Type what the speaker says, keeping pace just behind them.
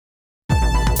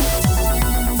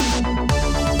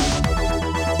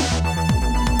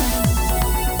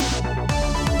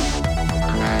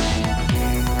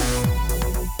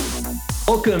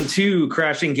Welcome to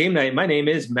Crashing Game Night. My name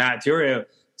is Matt Durio.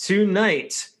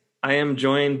 Tonight, I am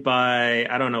joined by,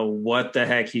 I don't know what the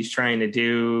heck he's trying to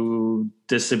do,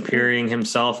 disappearing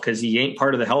himself because he ain't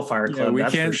part of the Hellfire Club,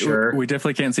 that's for sure. We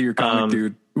definitely can't see your comic,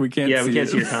 dude. We can't see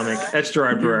your comic. That's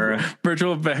Gerard Barrera.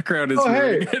 Virtual background is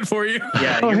ruining it for you.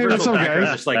 Yeah, your virtual background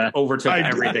just like overtook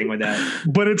everything with that.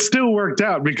 But it still worked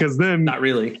out because then... Not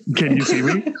really. Can you see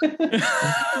me?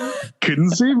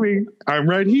 Couldn't see me. I'm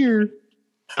right here.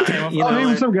 Hey,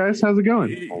 what's up, guys? How's it going?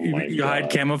 You hide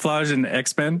camouflage in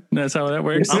X-Men? That's how that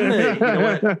works? You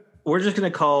know what? We're just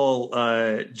going to call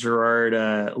Gerard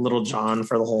Little John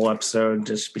for the whole episode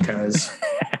just because.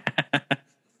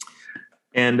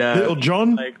 And Little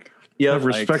John? Yeah. Have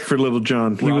respect for Little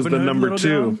John. He was the number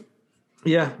 2.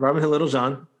 Yeah, Robin Hood Little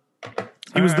John.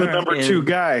 He was the number 2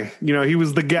 guy. You know, he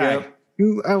was the guy.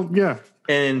 Yeah.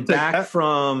 And back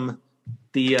from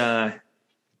the...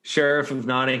 Sheriff of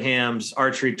Nottingham's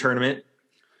archery tournament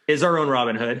is our own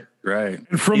Robin Hood. Right.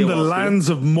 And from the lands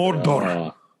of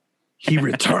Mordor, he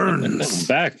returns.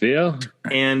 Back, Theo.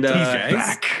 And he's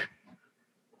back.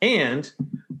 And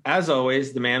as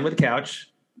always, the man with the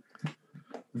couch,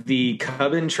 the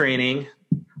cub in training,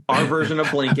 our version of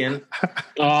Blinken,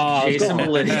 Jason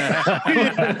Melidia.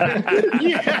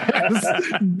 Yes,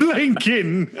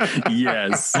 Blinken.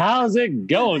 Yes. How's it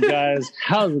going, guys?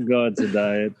 How's it going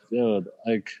tonight? Dude,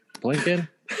 like, Blinken?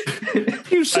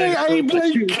 You say I ain't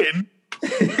Blinken.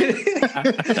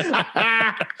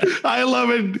 I love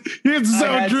it. It's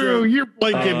so true. You're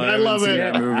Blinken. I love it.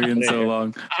 That movie in so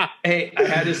long. Hey, I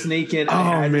had to sneak in.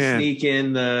 I had to sneak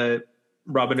in the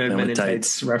Robin Hood Men in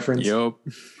Tights reference. Yup.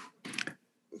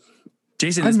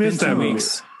 Jason, it's been 2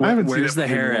 weeks. Where's the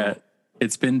hair at?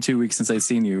 It's been 2 weeks since I've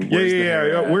seen you.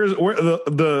 Yeah. Where's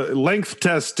the length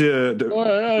test? It's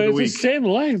the same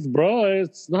length, bro.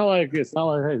 It's not like hey,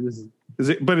 this is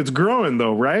it. But it's growing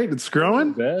though, right? It's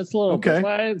growing. It's a little okay.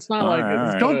 Bit. It's not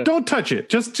like don't touch it.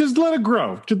 Just let it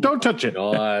grow. Just don't touch it.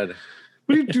 God.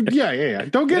 Yeah.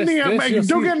 Don't get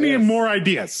any more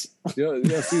ideas. You'll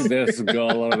see this go a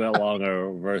little bit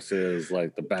longer versus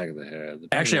like the back of the hair.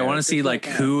 Actually, I want to see like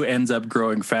who ends up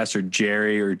growing faster,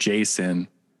 Jerry or Jason.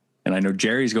 And I know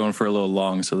Jerry's going for a little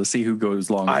long, so let's see who goes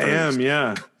long first. I am,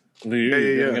 yeah. Do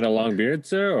you get a long beard,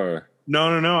 sir, or no?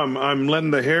 I'm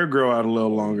letting the hair grow out a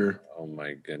little longer. Oh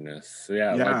my goodness!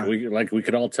 Yeah. Like we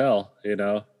could all tell, you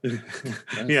know.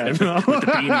 Yeah, with the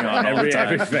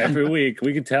beanie on every week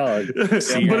we could tell. But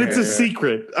it's a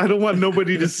secret. I don't want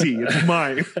nobody to see. It's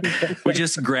mine. We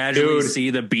just gradually see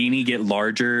the beanie get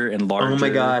larger and larger. Oh my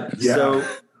god! Yeah. So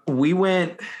we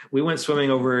went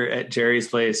swimming over at Jerry's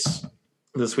place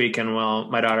this weekend while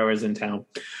my daughter was in town.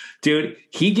 Dude,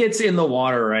 he gets in the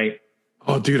water, right?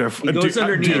 Oh, dude, he goes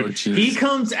underneath. He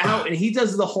comes out and he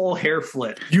does the whole hair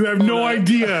flip. You have no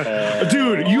idea,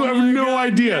 dude. You have no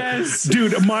idea, yes.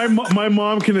 Dude. My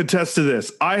mom can attest to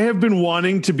this. I have been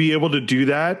wanting to be able to do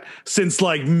that since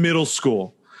like middle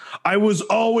school. I was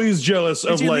always jealous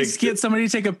of like get somebody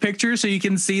to take a picture so you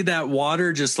can see that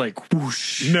water just like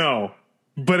whoosh. No.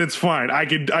 But it's fine. I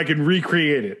can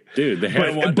recreate it, dude. The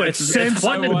hair, but since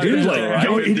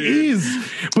it is.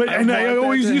 But I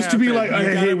always used to be like,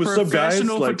 "Hey, what's up, guys?"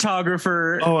 Professional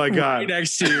photographer. Oh my god, right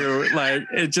next to you. Like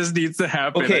it just needs to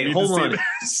happen. Okay, hold on.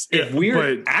 If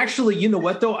we're actually, you know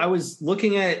what though? I was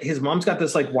looking at his mom's got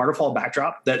this like waterfall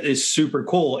backdrop that is super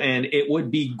cool, and it would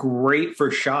be great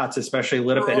for shots, especially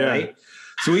lit up at night.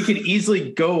 So we could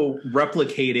easily go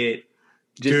replicate it.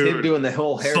 Just him doing the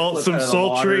whole hair flip some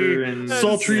sultry,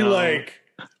 like,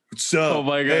 what's up? Oh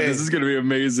my god, this is gonna be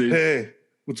amazing. Hey,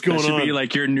 what's going on? That should be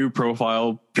like your new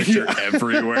profile picture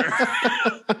everywhere.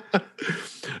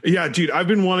 Yeah, dude, I've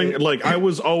been wanting. Like, I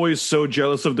was always so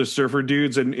jealous of the surfer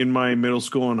dudes in my middle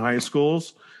school and high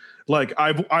schools. Like,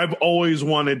 I've always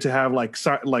wanted to have like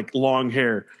long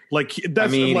hair. Like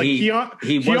that's Keanu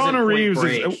Reeves.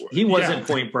 He wasn't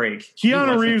Point Break.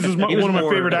 Keanu Reeves is one of my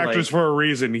favorite actors for a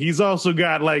reason. He's also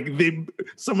got like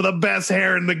some of the best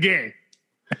hair in the game.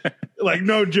 Like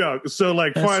no joke. So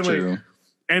like that's finally, true.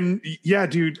 And yeah,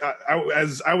 dude.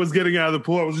 As I was getting out of the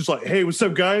pool, I was just like, "Hey, what's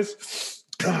up, guys?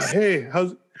 Hey,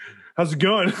 how's it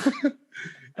going?"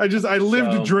 I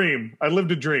lived a dream.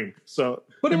 So,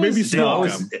 but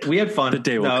we had fun.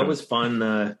 It was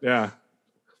fun. Yeah,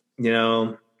 you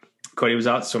know. Cody was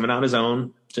out swimming on his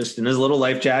own, just in his little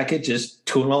life jacket, just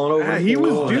tooling all over. He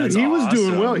was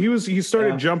doing well. He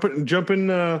started jumping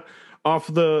off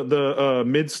the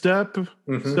mid step.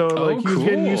 Mm-hmm. So he was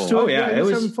getting used to it. Oh yeah, it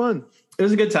was having fun. It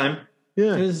was a good time.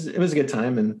 Yeah, it was a good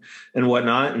time and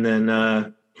whatnot. And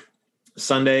then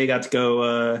Sunday got to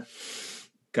go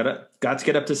got to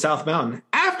get up to South Mountain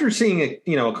after seeing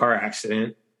a car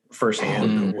accident.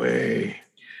 firsthand. No way.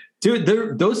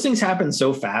 Dude, those things happen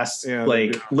so fast. Yeah,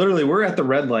 like literally, we're at the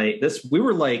red light. We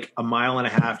were like a mile and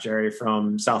a half, Jerry,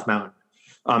 from South Mountain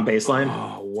on Baseline.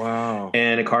 Oh wow!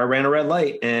 And a car ran a red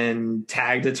light and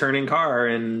tagged a turning car,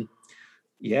 and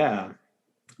yeah,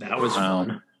 that was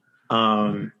fun.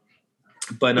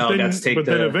 But no, got to take. But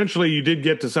then eventually, you did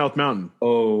get to South Mountain.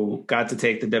 Oh, got to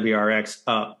take the WRX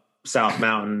up South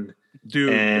Mountain,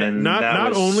 dude. And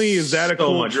not only is that a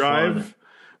cool drive,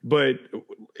 but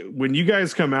when you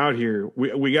guys come out here,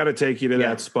 we got to take you to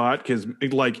that spot because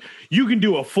like you can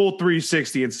do a full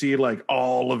 360 and see like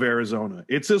all of Arizona.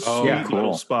 It's a sweet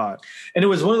little spot. And it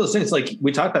was one of those things like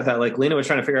we talked about that. Like Lena was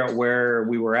trying to figure out where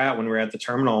we were at when we were at the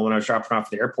terminal when I was dropping off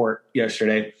at the airport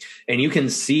yesterday, and you can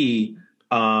see,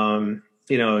 TV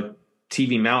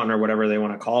Mountain or whatever they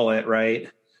want to call it, right?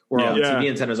 Where all the TV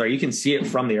antennas are. You can see it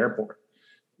from the airport.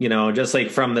 Just like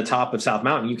from the top of South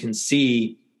Mountain, you can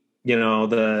see,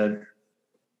 the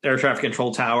air traffic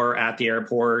control tower at the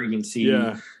airport. You can see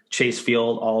Chase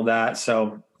Field, all of that.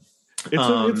 So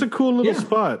it's a cool little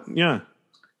spot. Yeah,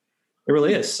 it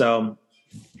really is. So,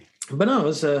 but no, it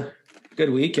was a good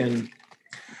week. And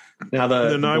now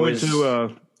I went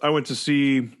to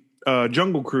see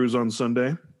Jungle Cruise on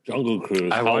Sunday. Jungle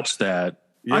Cruise. I watched that.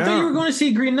 Yeah. I thought you were going to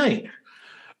see Green Knight.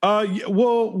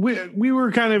 Well, we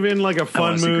were kind of in like a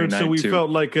fun mood, so we felt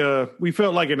like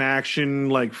an action,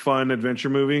 like fun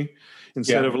adventure movie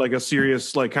instead of like a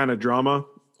serious like kind of drama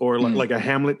or like a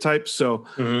Hamlet type. So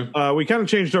we kind of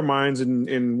changed our minds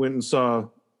and went and saw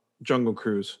Jungle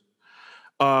Cruise.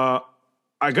 I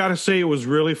gotta say it was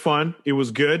really fun. It was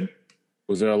good.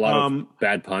 Was there a lot of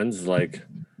bad puns? Like,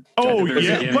 oh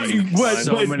yeah,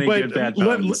 so many good bad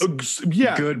puns.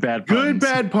 Good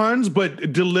bad puns,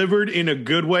 but delivered in a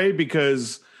good way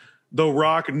because The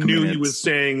Rock knew he was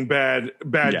saying bad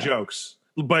jokes,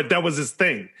 but that was his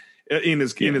thing in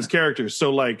his character.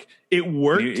 So like it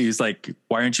worked. He's like,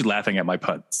 "Why aren't you laughing at my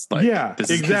puns?" Like,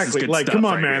 exactly. Like, come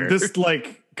on, man. This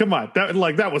like, come on.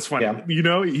 That was funny.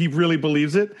 Yeah. He really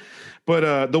believes it.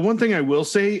 But the one thing I will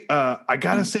say, I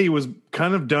gotta say, it was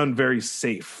kind of done very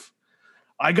safe.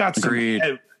 I got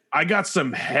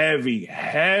some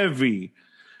heavy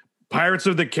Pirates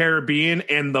of the Caribbean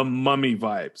and the Mummy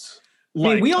vibes.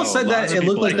 Like, we all said that it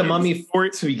looked like the Mummy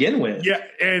to begin with. Yeah,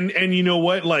 and you know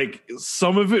what? Like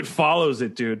some of it follows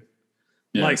it, dude.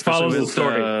 Yeah, like follows the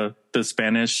story. The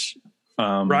Spanish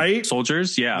right?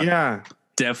 soldiers, yeah,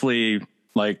 definitely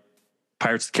like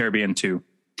Pirates of the Caribbean too.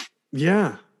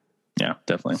 Yeah,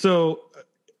 definitely. So,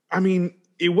 I mean.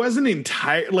 It wasn't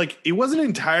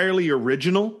entirely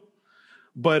original,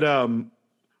 but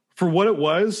for what it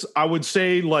was, I would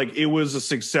say like it was a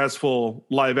successful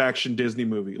live action Disney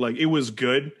movie. Like it was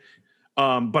good,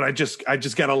 but I just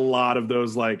got a lot of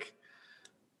those like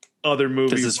other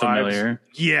movie this is vibes. Familiar.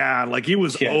 Yeah, like it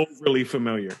was overly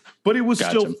familiar, but it was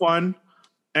still fun,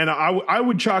 and I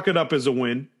would chalk it up as a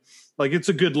win. Like it's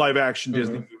a good live action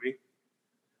Disney movie.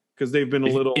 Because they've been a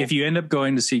little. If you end up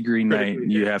going to see Green Knight,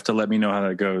 you have to let me know how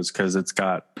that goes because it's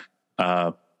got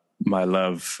my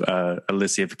love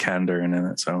Alicia Vikander in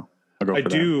it. So I'll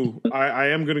go. I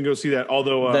am going to go see that.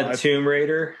 Although the Tomb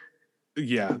Raider.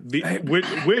 Yeah,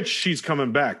 which she's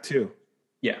coming back too.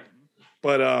 Yeah,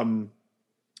 but I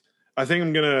think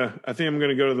I'm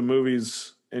gonna go to the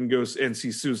movies and go and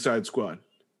see Suicide Squad.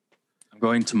 I'm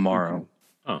going tomorrow.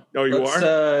 Oh, you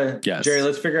are? Yes, Jerry.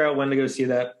 Let's figure out when to go see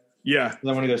that. Yeah, I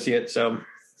want to go see it. So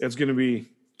it's gonna be,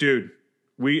 dude.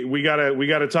 We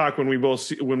gotta talk when we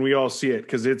all see it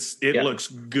because it looks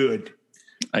good.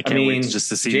 I can't wait just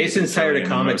to see. Jason's tired of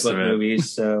comic book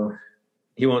movies, so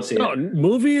he won't see it.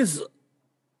 Movies,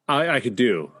 I could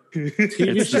do.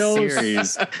 TV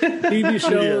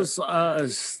shows.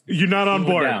 You're not on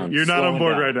board. You're not on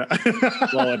board right now.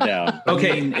 Slow it down.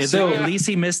 Okay, so at least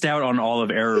he missed out on all of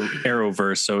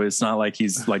Arrowverse, so it's not like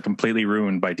he's like completely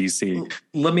ruined by DC.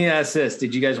 Let me ask this: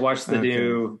 did you guys watch the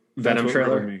new Venom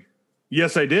trailer?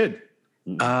 Yes, I did.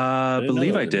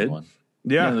 Believe I did.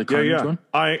 Yeah. One?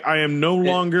 I am no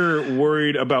longer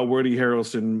worried about Woody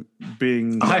Harrelson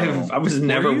being. I was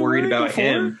never worried about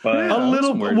him, but a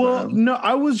little. Well, no,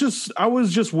 I was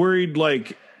just worried,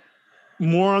 like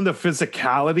more on the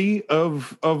physicality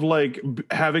of like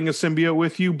having a symbiote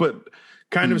with you, but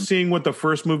kind of seeing what the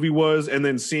first movie was and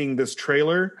then seeing this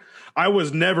trailer. I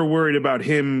was never worried about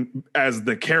him as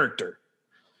the character.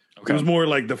 Okay. It was more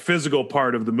like the physical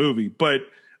part of the movie, but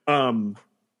I'm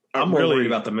more worried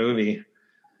about the movie.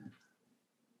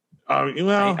 I'm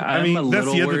a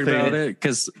little worried about it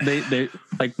because they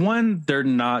like they're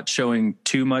not showing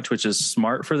too much, which is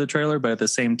smart for the trailer, but at the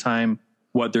same time,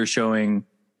 what they're showing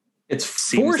it's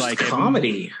forced like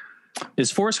comedy.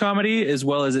 is forced comedy, as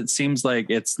well as it seems like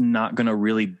it's not going to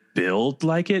really build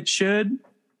like it should.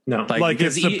 No, like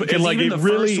it's it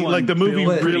really like the movie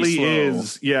really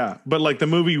is, but like the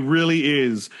movie really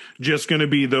is just going to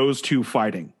be those two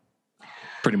fighting,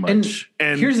 pretty much.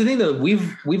 And here's the thing, though,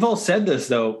 we've all said this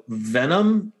though: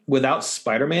 Venom without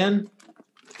Spider-Man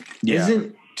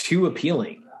isn't too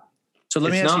appealing. So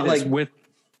let me ask you this: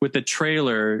 with the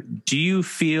trailer, do you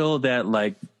feel that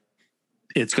like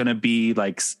it's going to be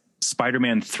like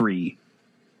Spider-Man 3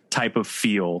 type of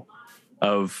feel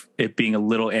of it being a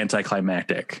little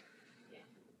anticlimactic?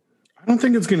 I don't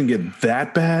think it's going to get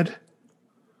that bad.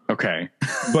 Okay.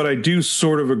 But I do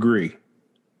sort of agree.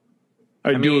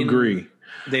 I do agree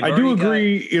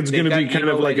it's going to be kind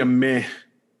of like a meh.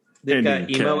 They've got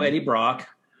emo Eddie Brock.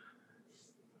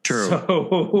 True.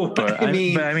 So, but I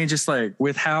mean, just like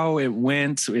with how it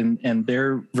went and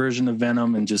their version of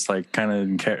Venom and just like kind of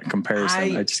in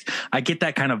comparison, I get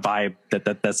that kind of vibe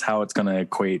that's how it's going to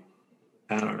equate.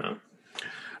 I don't know.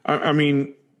 I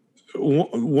mean,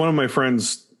 one of my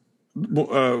friends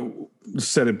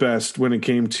said it best when it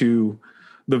came to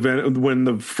when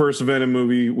the first Venom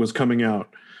movie was coming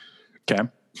out. Okay.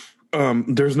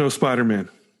 There's no Spider-Man.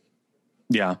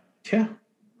 Yeah. Yeah.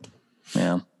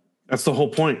 Yeah. That's the whole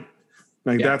point.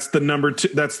 Like that's the number two.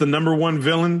 That's the number one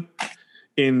villain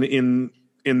in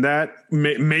that.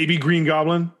 Maybe Green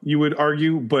Goblin, you would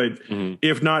argue, but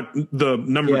if not the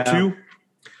number two.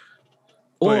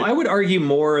 Well, I would argue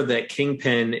more that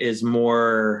Kingpin is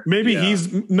more. Maybe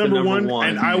he's number one,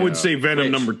 and I would say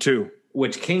Venom number two.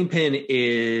 Which Kingpin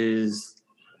is.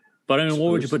 But I mean,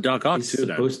 what would you put Doc Ock to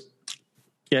then?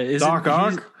 Yeah, Doc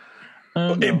Ock.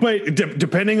 But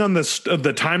depending on the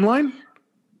timeline.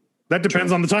 That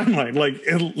depends on the timeline. Like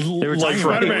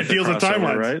Spider-Man deals with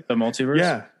timeline, right? The multiverse.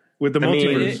 Yeah, with the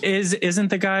multiverse. Isn't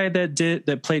the guy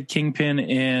that played Kingpin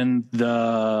in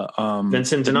the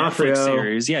Vincent D'Onofrio Netflix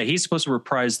series? Yeah, he's supposed to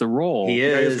reprise the role. He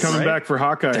is. He's coming back for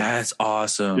Hawkeye. That's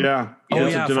awesome. Yeah. Oh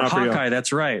yeah, for Hawkeye.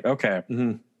 That's right. Okay,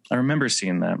 I remember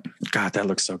seeing that. God, that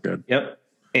looks so good. Yep.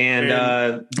 And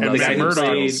the guy who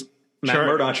played Matt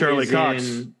Murdock, Charlie Cox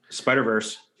in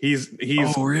Spider-Verse. He's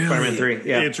really? Spider-Man 3.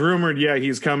 Yeah, it's rumored. Yeah,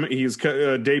 he's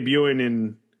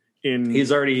debuting in.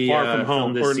 He's already Far From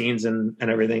Home, filmed his scenes and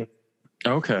everything.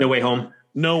 Okay. No Way Home.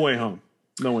 No Way Home.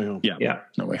 Yeah.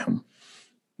 No Way Home.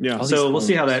 Yeah. So we'll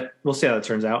see how that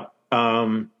turns out.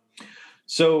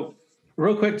 So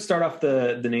real quick to start off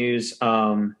the news.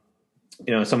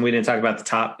 Something we didn't talk about at the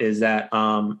top is that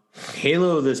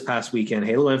Halo this past weekend,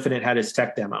 Halo Infinite had its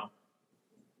tech demo.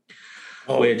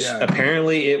 Which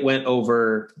apparently it went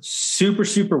over super,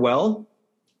 super well.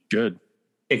 Good.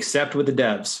 Except with the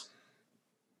devs.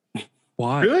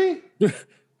 Why? Really?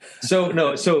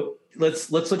 So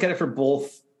let's look at it for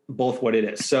both what it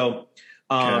is. So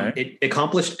it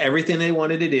accomplished everything they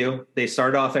wanted to do. They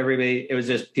started off everybody. It was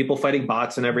just people fighting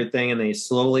bots and everything. And they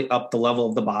slowly upped the level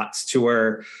of the bots to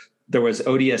where there was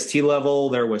ODST level.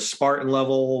 There was Spartan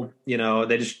level.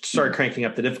 They just started cranking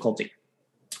up the difficulty.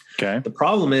 Okay. The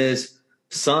problem is,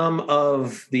 some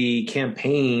of the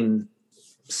campaign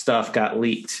stuff got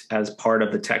leaked as part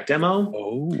of the tech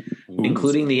demo,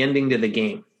 including the ending to the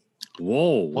game.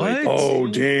 Whoa. What? Oh,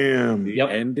 damn. The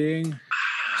ending?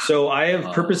 So I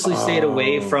have purposely stayed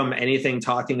away from anything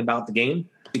talking about the game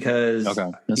because,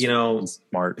 that's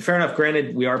smart. Fair enough.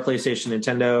 Granted, we are PlayStation,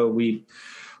 Nintendo.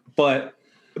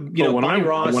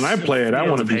 When I play it, I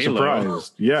want to be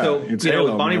surprised. Yeah. So, it's Halo,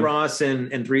 with Bonnie Ross and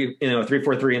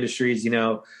 343 Industries,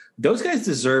 those guys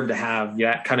deserve to have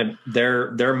that kind of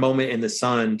their moment in the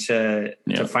sun to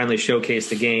finally showcase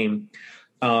the game,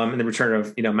 and the return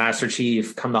of Master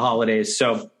Chief come the holidays.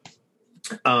 So,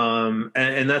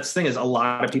 and that's the thing is a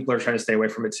lot of people are trying to stay away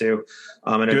from it too.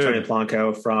 I know Tony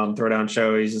Blanco from Throwdown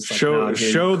Show, he's just like,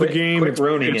 show the game its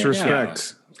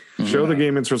respect. Yeah. Show the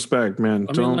game its respect, man.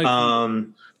 Don't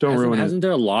ruin it. Hasn't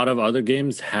there a lot of other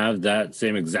games have that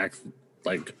same exact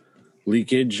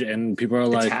leakage, and people are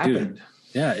like, happened. Dude.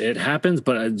 Yeah, it happens,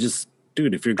 but if you're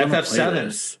going to play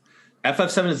this.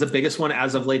 FF7 is the biggest one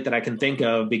as of late that I can think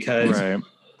of because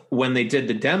when they did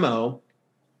the demo,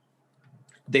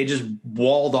 they just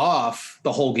walled off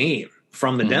the whole game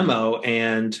from the demo,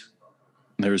 and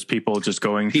there's people just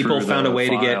going through people found a way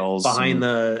to get behind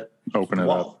the open it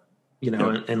wall,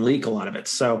 up. And leak a lot of it.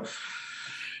 So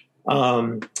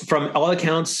from all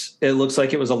accounts, it looks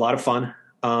like it was a lot of fun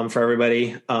for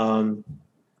everybody.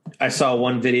 I saw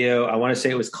one video, I want to say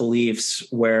it was Khalif's,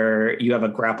 where you have a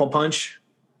grapple punch.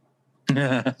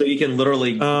 So you can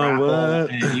literally grapple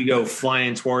and you go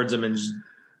flying towards them and just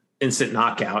instant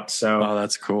knockout. So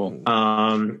that's cool.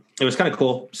 It was kind of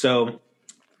cool. So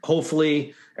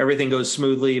hopefully everything goes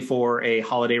smoothly for a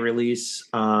holiday release.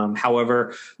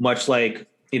 However, much like,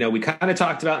 we kind of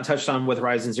talked about and touched on with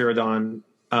Horizon Zero Dawn,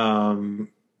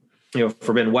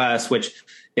 Forbidden West, which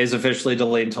is officially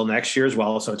delayed until next year as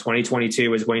well. So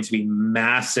 2022 is going to be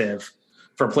massive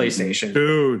for PlayStation.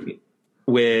 Dude.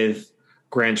 With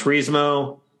Gran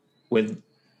Turismo, with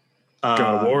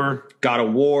God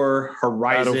of War,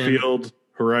 Horizon.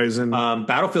 Horizon.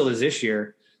 Battlefield is this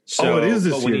year. So, it is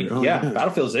this year.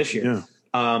 Battlefield is this year. Yeah.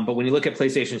 But when you look at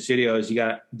PlayStation Studios, you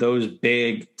got those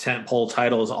big tentpole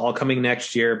titles all coming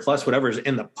next year, plus whatever's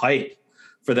in the pipe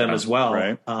for them as well.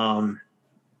 Right.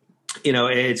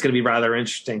 It's going to be rather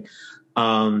interesting.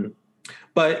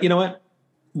 But you know what?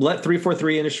 Let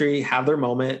 343 Industry have their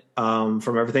moment.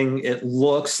 From everything it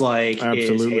looks like,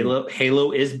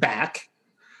 Halo is back.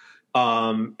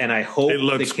 And I hope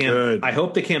I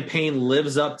hope the campaign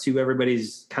lives up to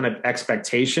everybody's kind of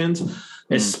expectations,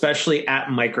 especially at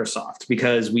Microsoft,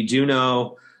 because we do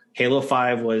know Halo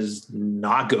 5 was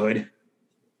not good.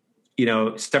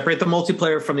 Separate the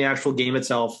multiplayer from the actual game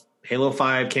itself. Halo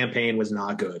 5 campaign was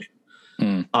not good.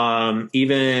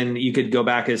 Even you could go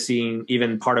back and seeing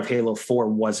even part of Halo 4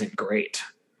 wasn't great.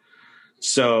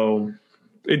 So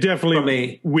it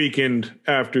definitely weakened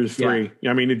after 3. Yeah.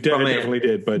 I mean, it definitely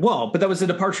did. But that was the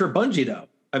departure of Bungie, though.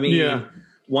 I mean,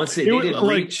 once they didn't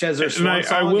reach as their swan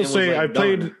song, I will say I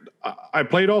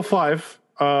played all 5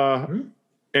 and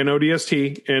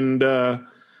ODST, and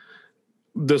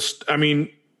the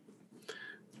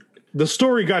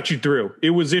story got you through.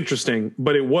 It was interesting,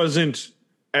 but it wasn't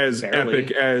as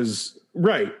epic as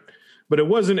but it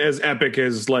wasn't as epic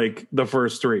as like the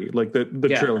first 3, like the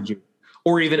trilogy.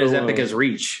 Or even as epic as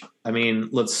Reach. I mean,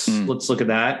 let's look at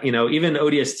that. Even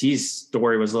ODST's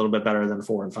story was a little bit better than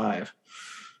 4 and 5.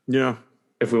 Yeah,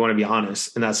 if we want to be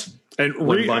honest, and that's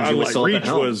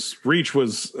Reach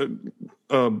was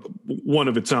one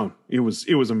of its own. It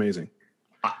was amazing.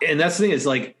 And that's the thing is,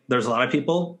 like, there's a lot of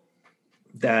people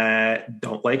that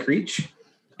don't like Reach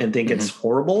and think it's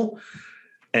horrible.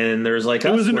 And there's like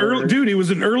it was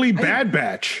an early Bad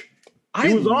Batch.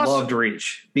 I loved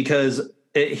Reach because.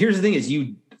 Here's the thing is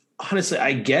honestly,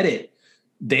 I get it.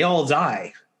 They all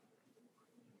die,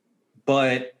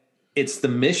 but it's the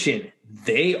mission.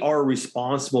 They are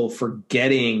responsible for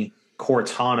getting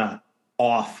Cortana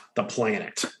off the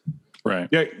planet. Right.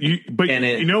 Yeah.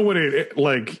 You know what it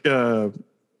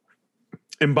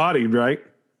embodied, right?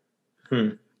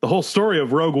 The whole story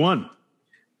of Rogue One.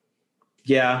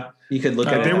 Yeah. You could look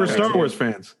at it. They were Star Wars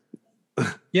fans.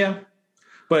 Yeah.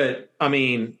 But I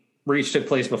mean, Reach took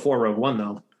place before Rogue One,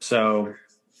 though. So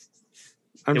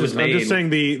I'm just saying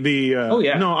the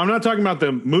no, I'm not talking about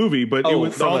the movie, but it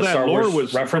was all that lore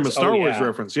was from a Star Wars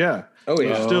reference. Yeah. Oh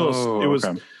yeah.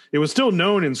 It was still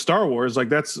known in Star Wars. Like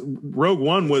that's Rogue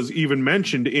One was even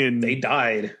mentioned in the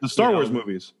Star Wars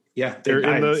movies. Yeah, they're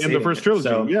in the first trilogy.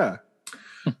 So, yeah.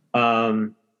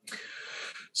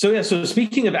 So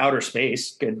speaking of outer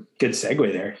space, good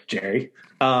segue there, Jerry.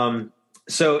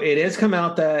 So it has come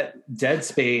out that Dead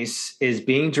Space is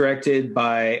being directed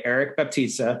by Eric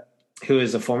Baptista, who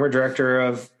is a former director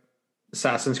of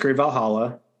Assassin's Creed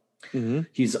Valhalla. Mm-hmm.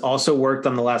 He's also worked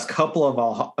on the last couple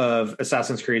of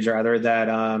Assassin's Creeds, rather, that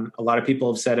a lot of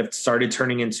people have said have started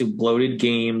turning into bloated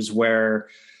games where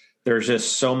there's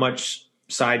just so much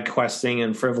side questing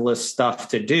and frivolous stuff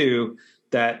to do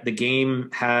that the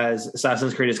game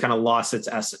Assassin's Creed has kind of lost its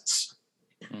essence.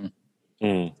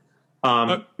 Mm.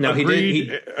 Now he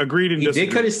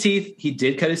did cut his teeth. He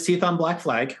did cut his teeth on Black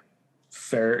Flag.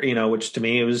 Fair, which to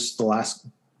me it was the last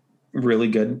really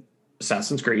good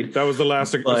Assassin's Creed. That was the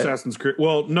last Assassin's Creed.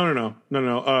 Well, no.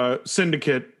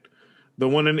 Syndicate, the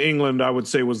one in England, I would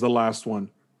say was the last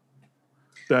one.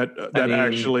 That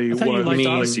actually was. You liked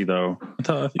Odyssey, though.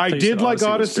 I did like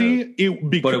Odyssey,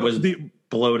 but it was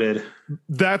bloated.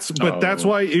 That's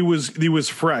why it was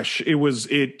fresh.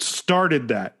 It started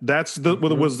that. That's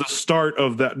was the start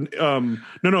of that.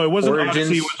 No, it wasn't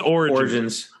Odyssey. It was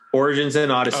Origins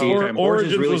and Odyssey.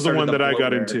 Origins really was the one that I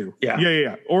got into.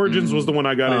 Yeah. Origins was the one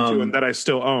I got into and that I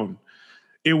still own.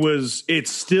 It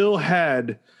still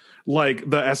had like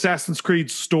the Assassin's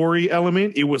Creed story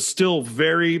element. It was still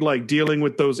very like dealing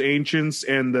with those ancients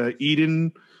and the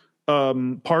Eden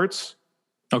parts.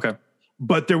 Okay.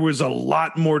 But there was a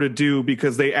lot more to do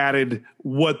because they added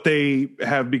what they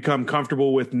have become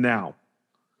comfortable with now.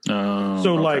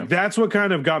 So like that's what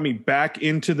kind of got me back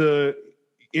into the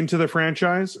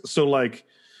franchise. So like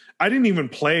I didn't even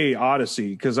play Odyssey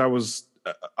because I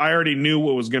already knew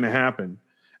what was going to happen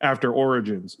after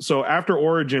Origins. So after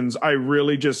Origins, I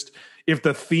really just, if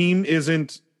the theme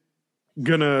isn't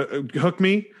gonna hook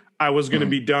me, I was going to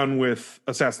be done with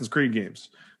Assassin's Creed games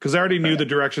because I already knew the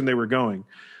direction they were going.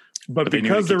 But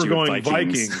because they were going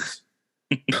Vikings,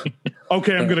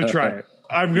 okay, I'm going to try it.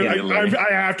 I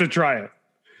have to try it.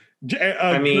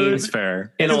 I mean, it's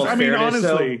fair. In all fairness,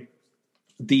 honestly, though,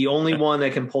 the only one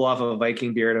that can pull off a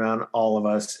Viking beard on all of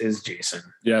us is Jason.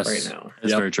 Yes, right now.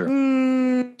 It's very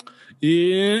true.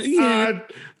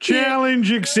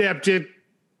 Challenge accepted.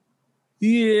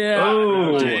 Yeah.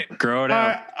 Oh, grow it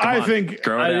out. I think.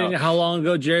 How long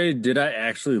ago, Jerry, did I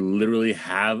actually literally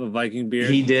have a Viking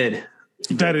beard? He did.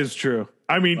 That is true.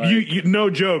 I mean, you no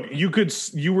joke.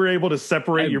 You were able to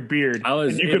separate your beard.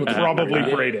 You could probably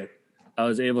braid it. I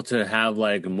was able to have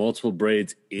like multiple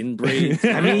braids in braids.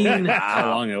 I mean,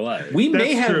 how long it was. We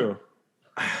may have. True.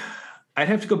 I'd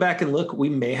have to go back and look. We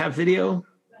may have video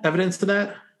evidence to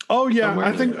that. Oh yeah,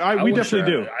 I think we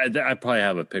definitely do. I probably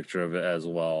have a picture of it as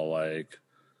well. Like,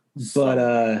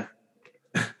 but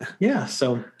yeah.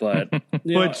 So,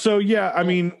 so yeah. I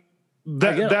mean,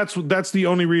 that's the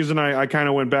only reason I kind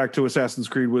of went back to Assassin's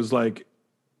Creed was like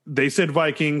they said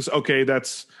Vikings. Okay,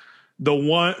 that's the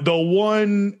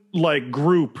one like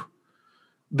group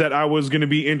that I was going to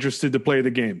be interested to play the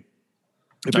game.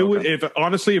 If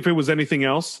it was anything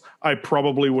else, I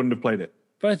probably wouldn't have played it.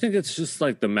 But I think it's just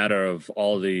like the matter of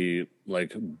all the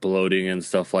like bloating and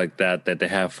stuff like that they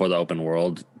have for the open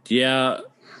world. Yeah,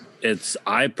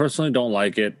 I personally don't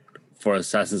like it for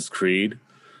Assassin's Creed,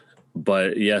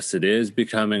 but yes, it is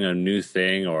becoming a new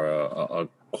thing or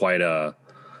quite a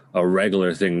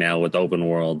regular thing now with open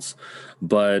worlds.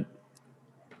 But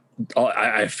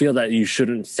I feel that you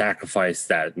shouldn't sacrifice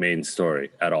that main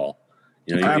story at all.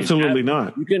 Absolutely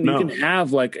not. You can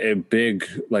have like a big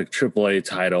like AAA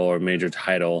title or major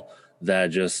title that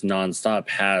just nonstop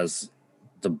has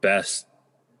the best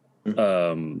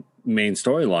main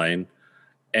storyline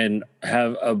and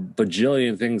have a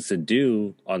bajillion things to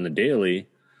do on the daily.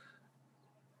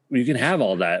 You can have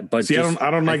all that, but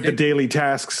I don't like the daily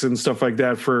tasks and stuff like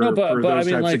that for those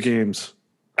types of games.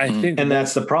 I think, and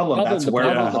that's the problem. That's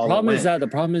where the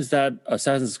problem is that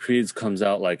Assassin's Creed comes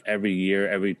out like every year,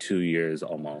 every 2 years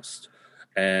almost,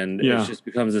 and it just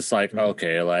becomes this like,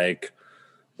 okay, like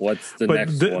what's the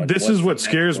next one? This is what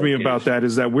scares me about that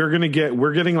is that we're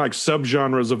getting like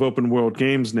subgenres of open world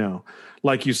games now.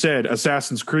 Like you said,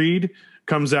 Assassin's Creed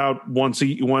comes out once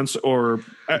or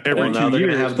every 2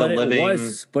 years.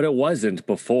 But it wasn't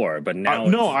before. But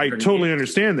now, I totally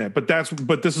understand that. But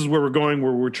this is where we're going,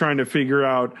 where we're trying to figure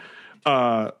out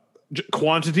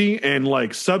quantity and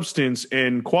like substance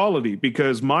and quality.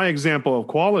 Because my example of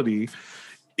quality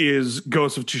is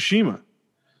Ghost of Tsushima.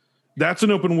 That's an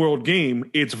open world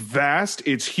game. It's vast.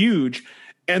 It's huge.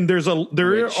 And there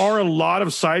are a lot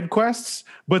of side quests,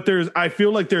 but I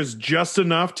feel like there's just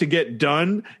enough to get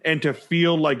done and to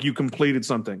feel like you completed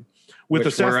something. With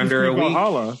Assassin's Creed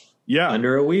Valhalla,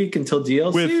 under a week until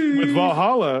DLC. With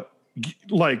Valhalla,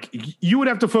 like you would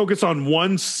have to focus on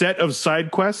one set of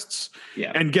side quests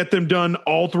and get them done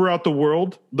all throughout the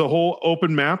world, the whole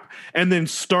open map, and then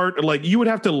start like you would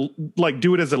have to like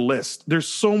do it as a list. There's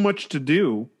so much to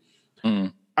do.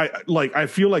 I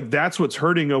feel like that's what's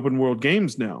hurting open world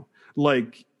games now.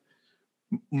 Like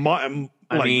my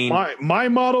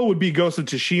model would be Ghost of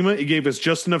Tsushima. It gave us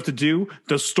just enough to do.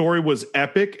 The story was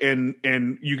epic and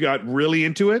you got really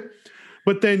into it.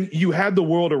 But then you had the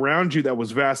world around you that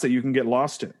was vast that you can get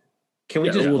lost in. Can we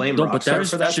just blame Rockstar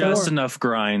for that? Just enough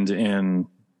grind in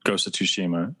Ghost of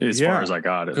Tsushima as far as I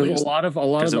got it. A lot of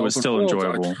it was still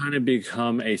enjoyable. Are trying to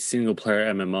become a single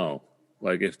player MMO,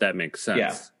 like if that makes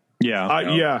sense. Yeah,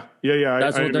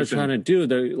 That's what they're trying to do.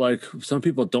 They're like, some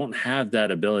people don't have that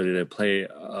ability to play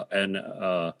an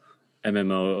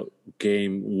MMO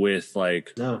game with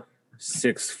like 4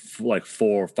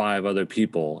 or 5 other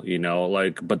people,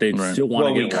 but they still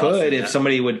want to get. Well, we could if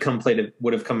somebody would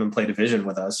have come and played Division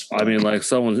with us. I mean, like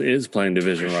someone is playing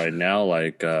Division right now,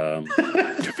 like as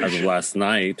of last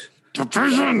night.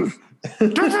 Division. I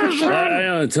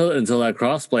know, until that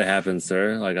crossplay happens,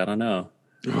 sir. Like I don't know.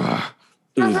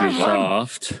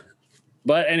 Ubisoft.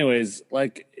 But anyways,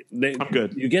 like I'm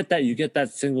good. You get that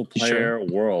single player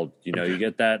world. You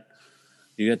get that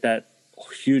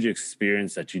huge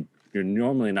experience that you're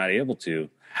normally not able to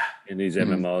in these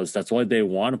MMOs. That's why they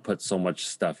want to put so much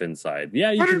stuff inside.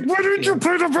 Yeah, why didn't you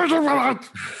play Division with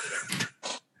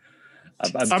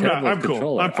it? I'm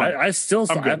cool. I'm fine. I'm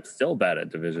still bad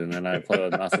at Division, and I play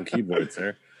with mouse and keyboard,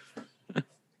 sir.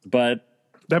 But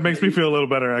that makes me feel a little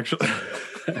better, actually.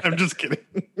 I'm just kidding.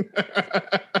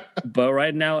 But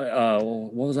right now,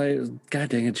 what was I? God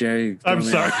dang it, Jerry! I'm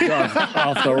sorry.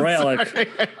 Off the rail. It's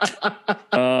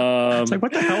like,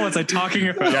 what the hell was I talking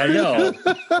about? Yeah, I know.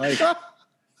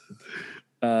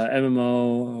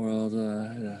 MMO world.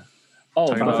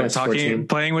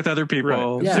 Playing with other people.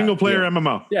 Right. Yeah. Single player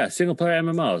MMO. Yeah, single player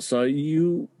MMO. So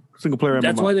single player MMO.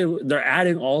 That's why they're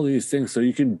adding all these things so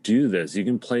you can do this. You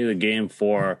can play the game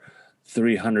for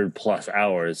 300 plus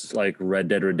hours, like Red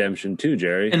Dead Redemption 2,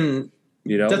 Jerry. And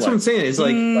that's what I'm saying. Is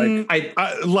like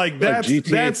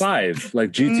GTA 5,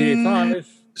 like GTA 5.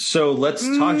 So let's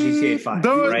talk GTA 5.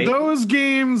 Those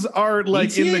games are like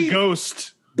GTA? In the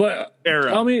Ghost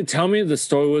era. Tell me the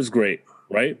story was great,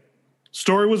 right?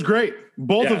 Story was great.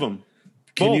 Both of them.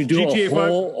 Can you do GTA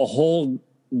a whole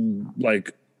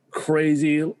like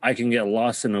crazy? I can get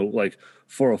lost in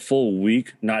for a full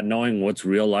week, not knowing what's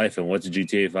real life and what's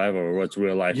GTA 5 or what's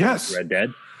real life. Yes, Red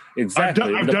Dead.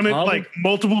 Exactly. I've done it like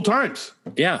multiple times.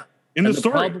 Yeah, in the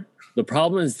story. The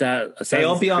problem is that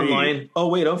I'll be online. Oh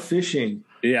wait, I'm fishing.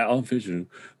 Yeah, I'm fishing.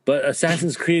 But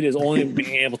Assassin's Creed is only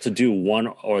being able to do one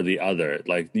or the other.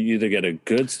 Like you either get a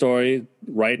good story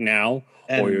right now,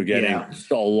 or you're getting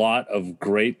a lot of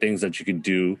great things that you can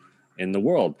do in the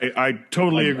world. I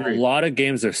totally agree. A lot of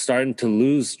games are starting to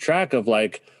lose track of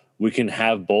we can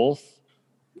have both.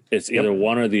 It's either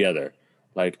one or the other.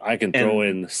 Like I can throw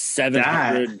in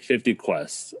 750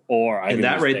 quests, or I can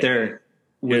there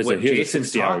with what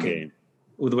Jason's talking.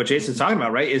 With what Jason's talking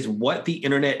about, right, is what the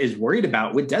internet is worried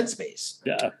about with Dead Space.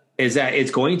 Yeah, is that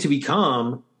it's going to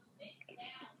become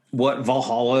what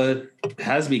Valhalla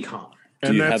has become.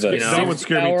 And that's what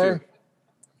scared me too.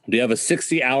 Do you have a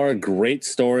 60-hour great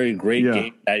story, great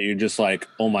game that you're just like,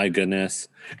 oh my goodness,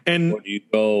 and or do you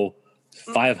go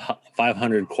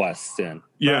 500 quests in?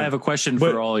 Yeah, I have a question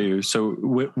for all of you.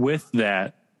 So with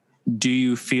that, do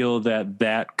you feel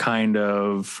that kind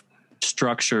of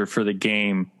structure for the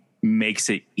game makes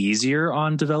it easier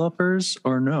on developers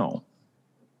or no?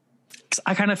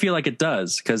 I kind of feel like it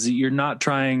does, because you're not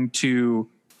trying to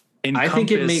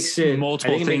encompass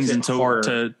multiple things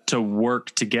to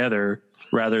work together,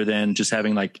 rather than just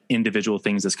having like individual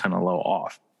things that's kind of low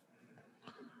off.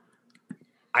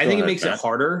 I think it makes it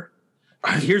harder.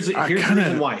 Here's the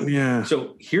reason why. Yeah.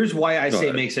 So here's why I say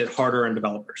it makes it harder on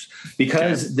developers,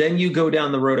 because then you go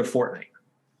down the road of Fortnite,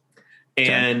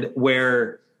 and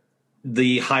where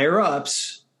the higher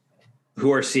ups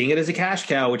who are seeing it as a cash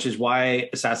cow, which is why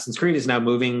Assassin's Creed is now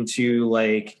moving to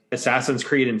like Assassin's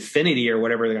Creed Infinity or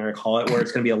whatever they're going to call it, where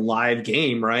it's going to be a live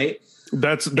game, right?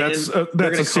 That's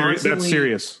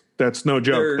serious. That's no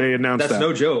joke. They announced that's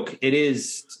no joke. It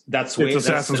is. It's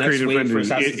Assassin's Creed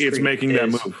Infinity. It's making that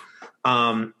move.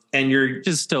 And you're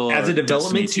just still as a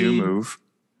development team move.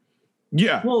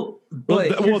 Yeah. Well,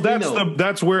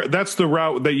 that's the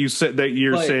route that you said that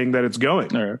you're saying that it's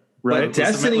going. All right. Right. But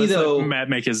Destiny, though, let Matt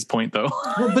make his point though.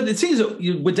 Well, but it seems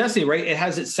with Destiny, right? It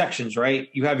has its sections, right?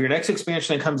 You have your next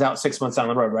expansion that comes out 6 months down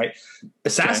the road, right?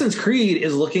 Assassin's Creed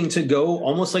is looking to go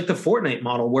almost like the Fortnite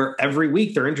model, where every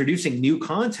week they're introducing new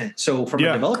content. So from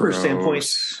a developer standpoint,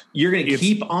 you're going to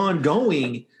keep on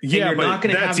going. And you're not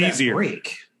going to have that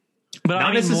break. But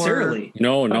not necessarily.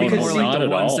 No, because more like not the at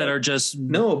ones all. that are just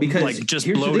because like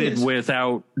just bloated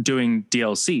without doing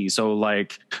DLC. So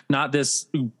like not this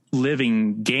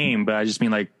living game, but I just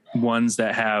mean like ones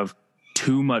that have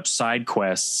too much side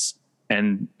quests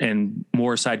and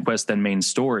more side quests than main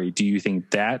story. Do you think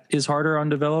that is harder on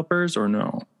developers or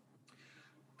no?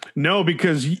 No,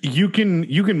 because you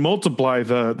can multiply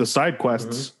the side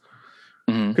quests.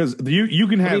 Because you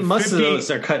can have most 50, of those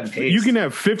are cut and paste. You can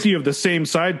have 50 of the same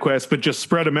side quests, but just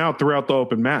spread them out throughout the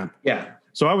open map. Yeah.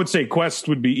 So I would say quests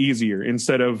would be easier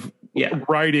instead of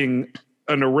writing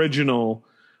an original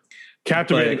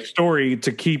captivating story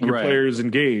to keep your players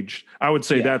engaged. I would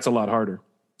say that's a lot harder.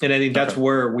 And I think that's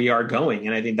where we are going.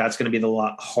 And I think that's going to be a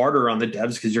lot harder on the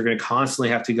devs, because you're going to constantly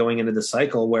have to going into the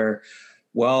cycle where,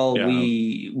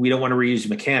 we don't want to reuse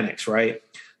mechanics, right?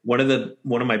 One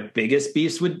of my biggest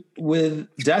beefs with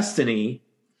Destiny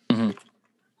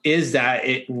is that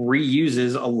it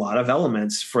reuses a lot of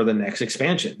elements for the next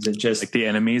expansions. It just like the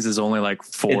enemies is only like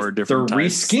 4 different. They're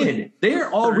reskinned.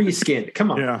 They're all reskinned. Come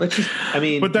on, but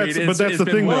that's the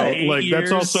thing though. Like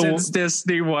that's also since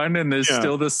Destiny 1, and there's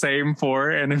still the same 4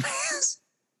 enemies.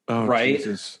 Oh, right.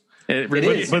 Jesus. It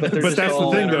is, but that's the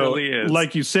thing though.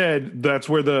 Like you said, that's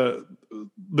where the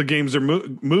games are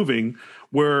moving.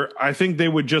 Where I think they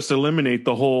would just eliminate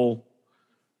the whole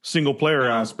single player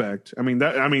aspect.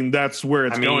 That's where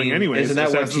it's going anyway. Isn't that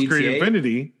Assassin's Creed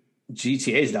Infinity?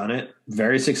 GTA's done it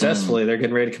very successfully. They're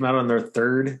getting ready to come out on their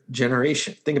 3rd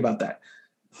generation. Think about that.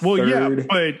 Well,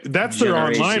 but that's their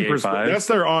online perspective. That's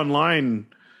their online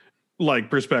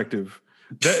perspective.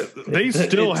 They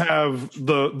still have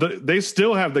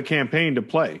the campaign to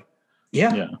play.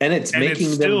 Yeah. And it's making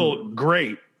still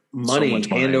great money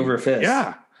hand over fist.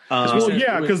 Yeah.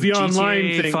 because the online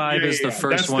GTA thing 5 is the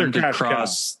first one to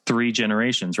cross 3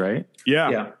 generations, right?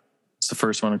 Yeah. It's the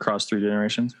first one to cross 3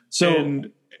 generations. So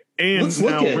and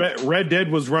now Red Dead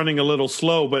was running a little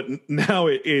slow, but now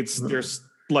there's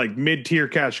like mid-tier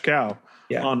cash cow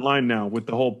online now with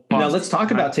the whole. Now let's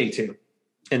talk about Take-Two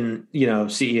and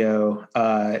CEO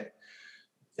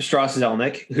Strauss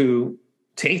Zelnick, who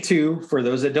Take-Two, for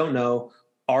those that don't know,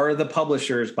 are the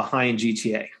publishers behind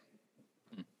GTA.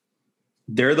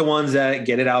 They're the ones that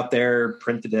get it out there,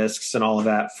 print the discs and all of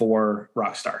that for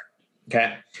Rockstar.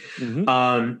 Okay.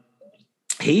 Mm-hmm.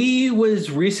 He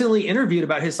was recently interviewed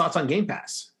about his thoughts on Game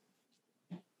Pass.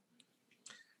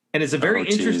 And it's a very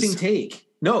interesting take.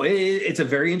 No, it's a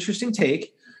very interesting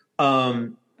take.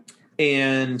 And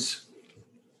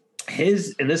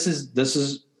this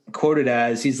is quoted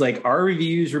as, he's like, our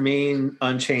reviews remain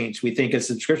unchanged. We think a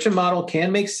subscription model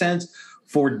can make sense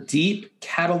for deep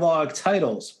catalog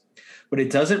titles, but it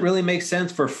doesn't really make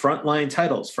sense for frontline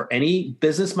titles. For any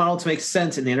business model to make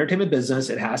sense in the entertainment business,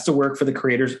 it has to work for the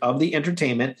creators of the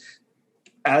entertainment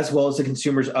as well as the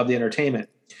consumers of the entertainment.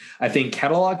 I think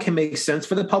catalog can make sense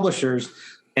for the publishers,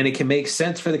 and it can make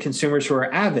sense for the consumers who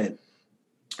are avid,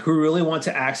 who really want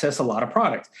to access a lot of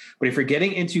product. But if you're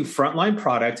getting into frontline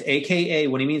product, AKA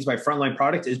what he means by frontline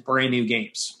product is brand new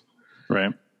games.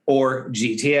 Right. Or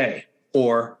GTA.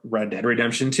 Or Red Dead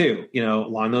Redemption 2,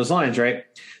 along those lines, right?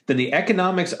 Then the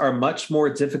economics are much more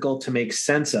difficult to make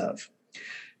sense of.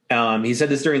 He said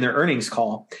this during their earnings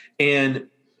call. And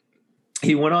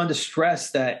he went on to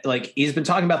stress that, like, he's been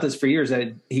talking about this for years,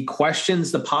 that he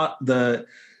questions if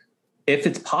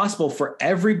it's possible for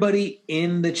everybody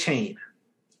in the chain,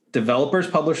 developers,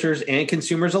 publishers, and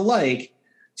consumers alike,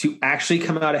 to actually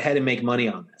come out ahead and make money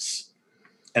on this.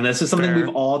 And this is something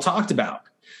we've all talked about.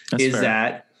 That's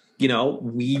fair.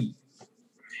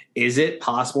 Is it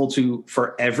possible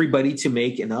for everybody to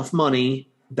make enough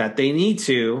money that they need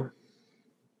to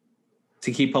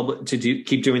keep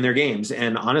keep doing their games?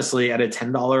 And honestly, at a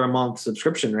 $10 a month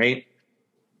subscription rate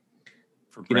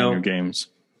for brand new games,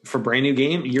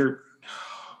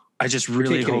 I just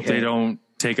really hope they don't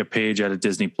take a page out of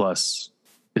Disney Plus,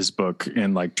 his book,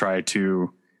 and like try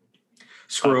to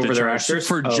screw over their actors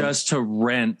for just to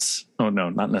rent. Oh no,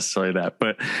 not necessarily that,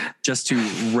 but just to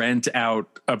rent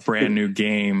out a brand new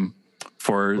game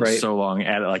for so long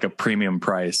at like a premium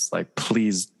price. Like,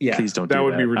 please don't do that. That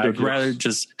would be ridiculous. I'd rather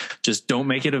just don't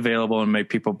make it available and make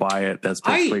people buy it. That's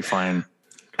perfectly fine.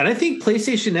 And I think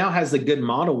PlayStation Now has the good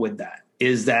model with that,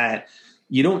 is that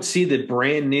you don't see the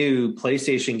brand new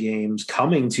PlayStation games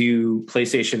coming to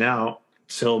PlayStation Now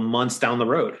till months down the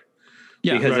road.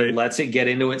 Yeah, because it lets it get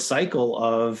into its cycle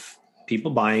of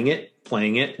people buying it,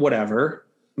 playing it, whatever.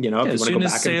 If you want to go back and play it.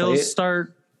 As soon as sales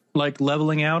start like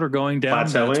leveling out or going down,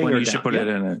 that's when you should put it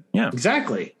in it. Yeah,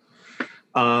 exactly.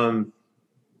 I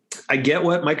get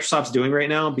what Microsoft's doing right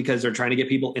now because they're trying to get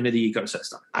people into the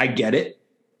ecosystem. I get it,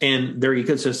 and their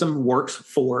ecosystem works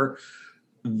for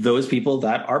those people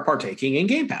that are partaking in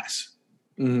Game Pass.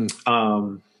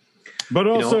 But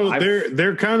also,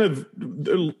 they're kind of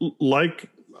like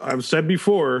I've said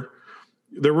before,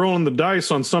 they're rolling the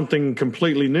dice on something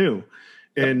completely new.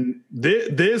 And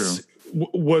this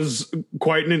was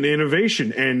quite an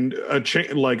innovation and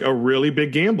a really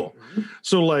big gamble.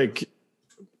 So like,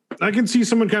 I can see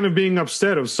someone kind of being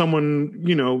upset of someone,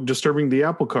 disturbing the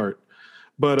apple cart,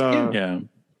 but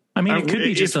I mean, it could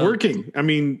be just working. I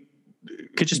mean,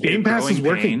 it could just be Game Pass is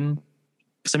working.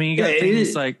 Because I mean, you got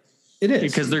things like, it is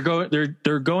because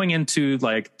they're going into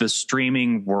like the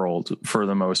streaming world for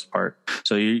the most part.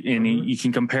 So you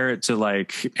can compare it to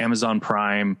like Amazon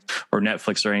Prime or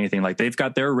Netflix or anything. Like they've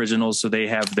got their originals, so they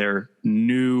have their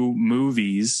new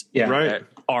movies that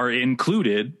are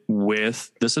included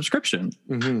with the subscription.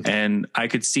 And I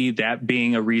could see that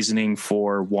being a reasoning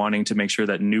for wanting to make sure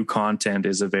that new content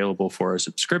is available for a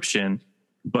subscription.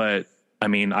 But I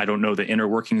mean, I don't know the inner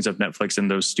workings of Netflix and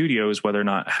those studios, whether or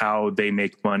not how they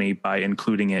make money by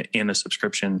including it in a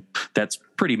subscription. That's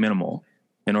pretty minimal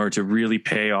in order to really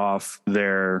pay off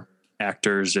their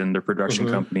actors and their production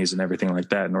companies and everything like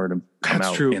that in order to come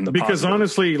out in the because positive.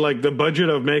 Honestly, like the budget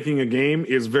of making a game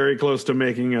is very close to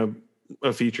making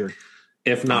a feature.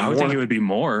 If not, I would think it would be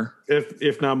more.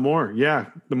 If not more,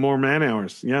 the more man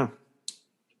hours,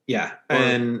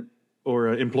 or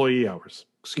employee hours.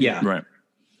 Right.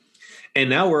 And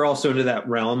now we're also into that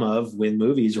realm of with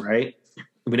movies, right?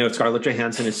 We know Scarlett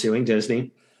Johansson is suing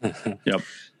Disney. Yep.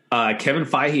 Kevin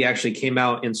Feige actually came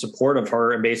out in support of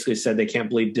her and basically said he can't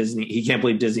believe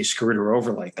Disney screwed her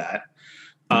over like that.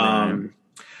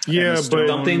 Yeah, but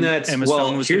something that's Emma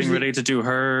Stone was getting ready to do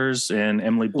hers, and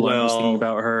Emily Blunt was thinking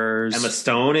about hers. Emma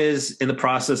Stone is in the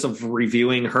process of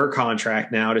reviewing her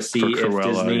contract now to see if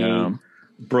Disney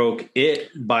broke it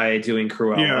by doing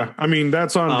Cruella. Yeah, I mean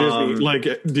that's on Disney. Like,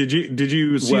 did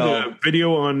you see the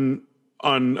video on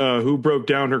who broke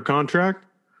down her contract?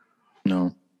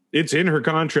 No, it's in her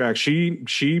contract. She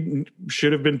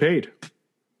should have been paid.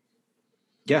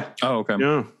 Yeah. Oh, okay.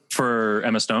 Yeah. For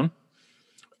Emma Stone.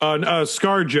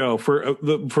 ScarJo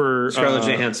for Scarlett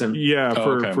Johansson. Yeah,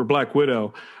 for Black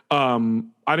Widow.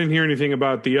 I didn't hear anything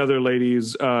about the other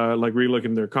ladies like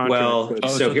relooking their contract. Well,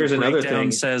 so here's another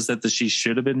thing. Says that she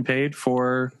should have been paid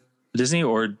for Disney,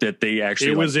 or that they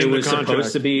actually it was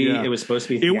supposed to be. Yeah. It was supposed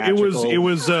to be. Theatrical. It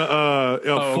was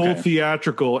a full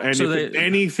theatrical, and if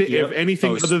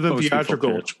anything other than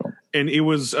theatrical, and it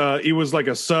was like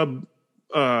a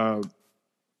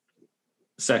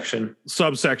subsection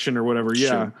or whatever. Yeah.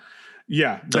 Sure.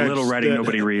 Yeah. The little writing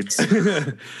nobody reads.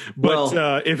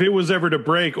 But if it was ever to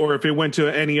break, or if it went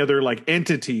to any other like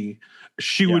entity,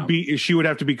 she would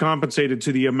have to be compensated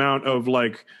to the amount of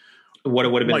like what it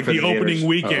would have been like for the opening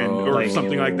weekend or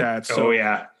something like that. So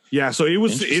so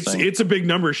it's a big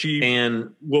number. She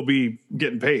will be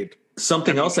getting paid.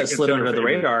 Something else that slid under the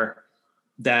radar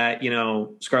that,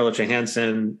 Scarlett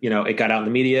Johansson, it got out in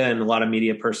the media, and a lot of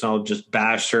media personnel just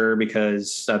bashed her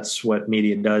because that's what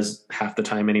media does half the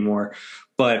time anymore.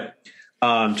 But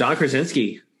John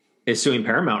Krasinski is suing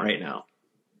Paramount right now.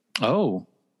 Oh,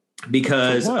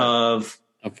 because of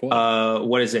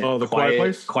what is it? Oh, the Quiet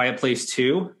Place? Quiet Place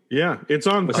 2. Yeah, it's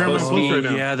on Paramount Plus right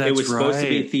now. Yeah, that's it was supposed to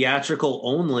be theatrical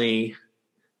only,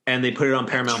 and they put it on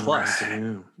Paramount Plus.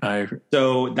 Right.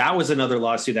 So that was another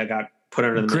lawsuit that got put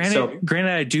under the mix.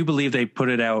 Granted, I do believe they put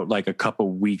it out like a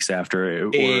couple weeks after, or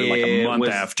like a month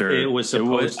after. It was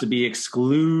supposed to be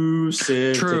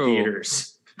exclusive to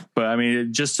theaters. But I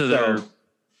mean, just to their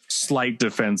slight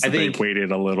defense, they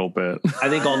waited a little bit. I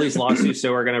think all these lawsuits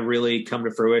are going to really come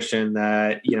to fruition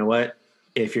that,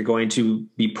 if you're going to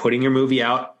be putting your movie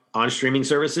out on streaming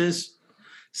services,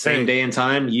 same day and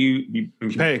time, you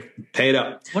pay it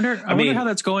up. I wonder how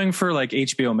that's going for like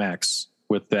HBO Max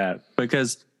with that,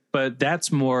 but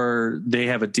that's more, they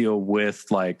have a deal with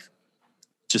like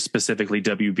just specifically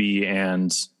WB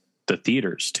and the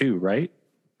theaters too, right?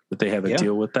 That they have a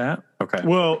deal with that. Okay.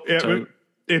 Well,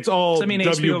 it's all WB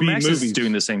HBO Max movies is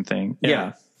doing the same thing.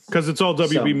 Yeah. Because it's all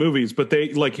WB movies, but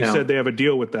they, like you said, they have a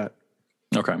deal with that.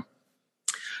 Okay.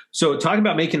 So talking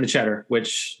about making the cheddar,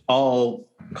 which all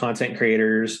content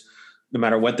creators, no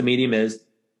matter what the medium is,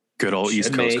 good old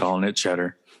East Coast calling it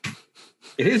cheddar.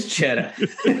 It is cheddar.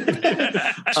 Hey,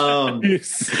 I'll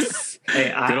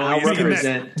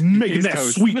represent making that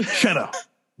sweet cheddar.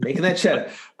 Making that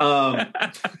cheddar.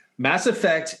 Mass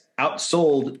Effect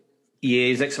outsold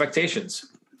EA's expectations.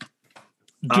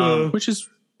 Which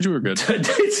were good.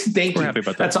 Thank you. Happy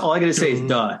about that. That's all I got to say is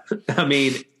duh. I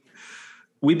mean,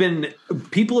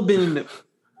 people have been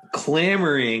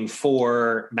clamoring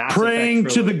for Mass praying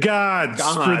Effect to the gods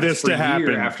for this to happen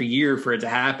year after year for it to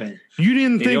happen. You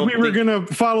didn't think we were going to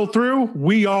follow through?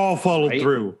 We all followed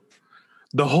through.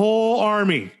 The whole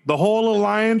army, the whole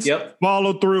alliance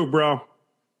followed through, bro.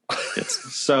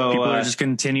 So people are just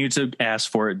continue to ask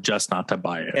for it, just not to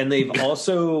buy it. And they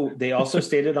also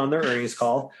stated on their earnings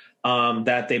call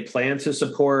that they plan to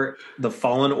support the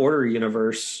Fallen Order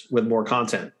universe with more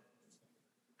content.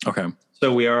 Okay.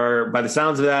 So we are, by the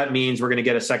sounds of that, means we're going to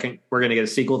get a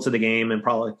sequel to the game and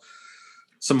probably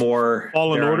some more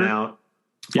Fallen Order.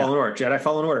 Fallen Order, Jedi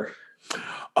Fallen Order.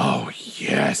 Oh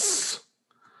yes.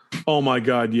 Oh my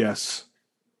God, yes.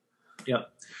 Yep.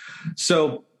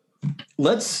 So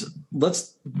let's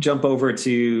jump over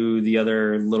to the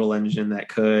other little engine that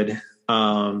could. It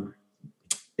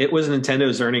was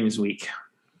Nintendo's earnings week.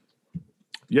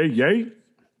 Yay.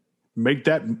 Make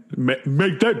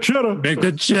that cheddar. Make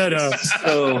the cheddar.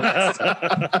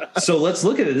 So let's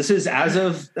look at it. This is as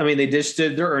of, they just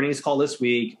did their earnings call this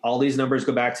week. All these numbers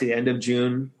go back to the end of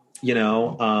June,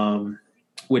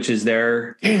 which is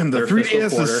their the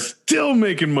 3DS is still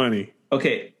making money.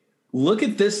 Okay. Look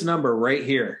at this number right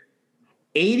here.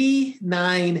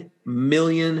 89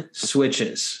 million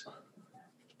Switches.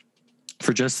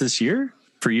 For just this year?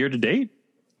 For year to date?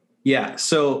 Yeah.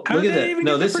 So look at that.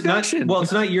 No, this is not. Well,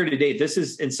 it's not year to date. This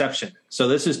is inception. So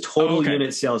this is total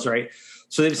unit sales, right?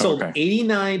 So they've sold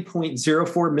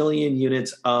 89.04 million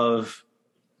units of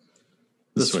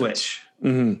the Switch.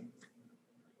 Mm-hmm.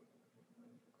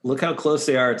 Look how close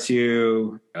they are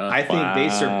to. I think they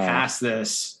surpassed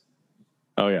this.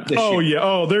 Oh yeah. Oh yeah.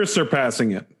 Oh, they're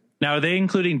surpassing it. Now, are they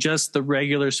including just the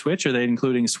regular Switch, or are they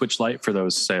including Switch Lite for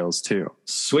those sales too?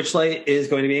 Switch Lite is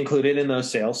going to be included in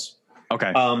those sales.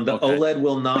 Okay. The OLED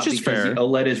will not, because fair. the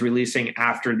OLED is releasing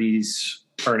after these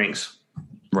earnings.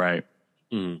 Right.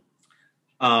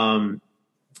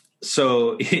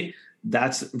 So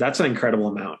that's an incredible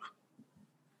amount.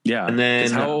 Yeah. And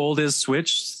then how old is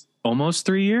Switch? Almost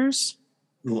 3 years?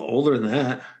 A little older than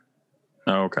that.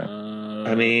 Oh, okay.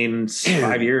 I mean,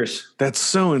 5 years. That's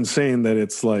so insane that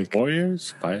it's like 4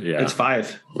 years? 5? Yeah. It's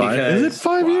 5. Is it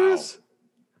 5 years?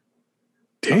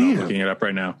 Damn. I'm looking it up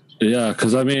right now. Yeah,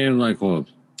 because I mean, like, what?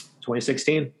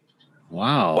 2016.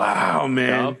 Wow,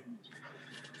 man. Yep.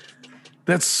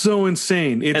 That's so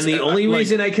insane. And the only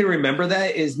reason I can remember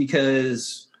that is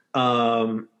because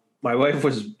my wife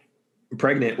was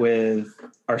pregnant with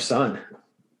our son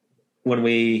when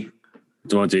we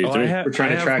 23. were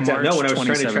trying to track down. No, when I was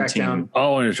trying to track down.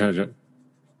 Oh, when you're trying to.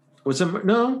 Was it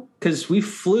no? Because we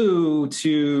flew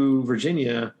to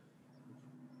Virginia.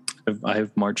 I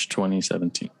have March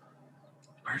 2017.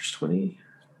 March 20?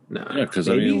 No. Yeah, because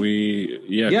I mean,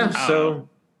 So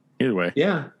either way,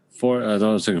 yeah. I thought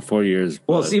I was thinking 4 years.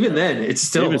 Well, it's even then, it's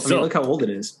still. I mean, look how old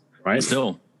it is. Right.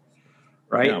 Still,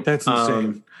 right. Yeah. That's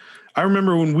insane. I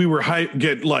remember when we were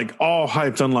get all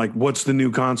hyped on like, what's the new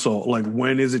console? Like,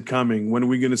 when is it coming? When are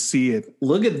we going to see it?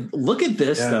 Look at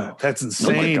this though. That's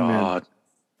insane. oh my god. Man.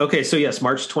 Okay, so yes,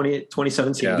 March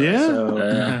 2017. Yeah. So, Look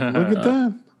at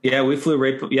that. yeah, we flew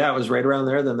right. Yeah, it was right around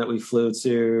there then that we flew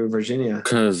to Virginia.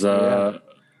 Because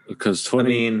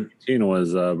 2018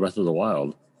 was Breath of the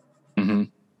Wild. Mm-hmm.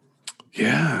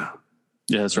 Yeah.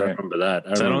 Yeah, that's right. I remember that.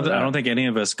 I don't think any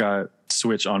of us got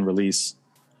Switch on release.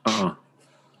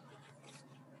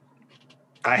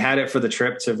 I had it for the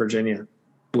trip to Virginia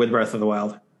with Breath of the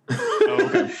Wild. Oh,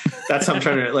 okay. That's how I'm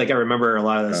trying to I remember a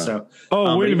lot of this stuff.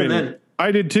 Oh, wait a minute. Then,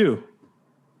 I did too.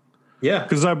 Yeah,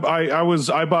 because I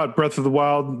bought Breath of the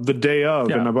Wild the day of,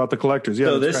 and I bought the collectors. Yeah,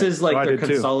 so this is like their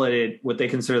consolidated, what they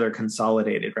consider their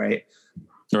consolidated, right?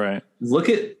 Right. Look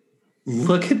at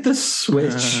the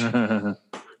Switch.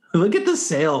 Look at the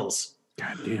sales.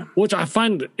 God damn. Which I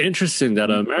find interesting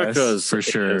that America's for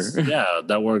sure.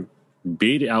 That we're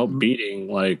beating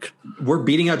like we're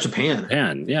beating out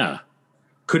Japan. Yeah.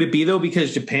 Could it be though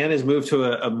because Japan has moved to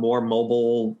a more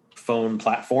mobile phone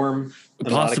platform?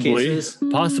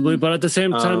 Possibly, but at the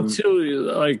same time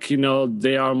too, like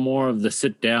they are more of the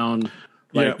sit down.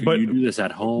 Like but you do this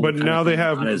at home. But now they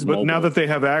have. But now that they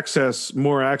have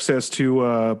more access to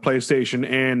PlayStation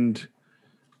and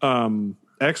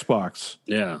Xbox.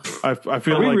 Yeah, I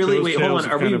feel like really those wait. Hold on.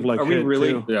 Are we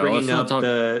really too. bringing up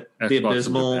the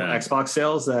abysmal Xbox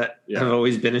sales that have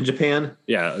always been in Japan?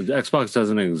 Yeah, Xbox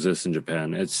doesn't exist in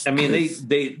Japan. I mean,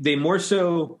 they more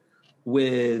so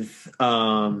with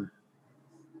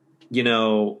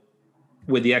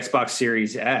with the Xbox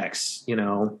Series X,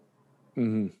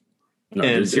 Mm-hmm. No,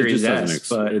 and Series S,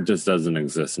 but it just doesn't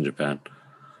exist in Japan.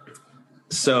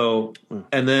 So,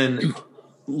 and then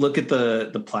look at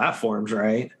the platforms,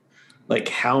 right? Like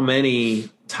how many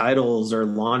titles are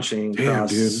launching across?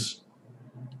 Dude.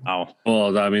 Oh,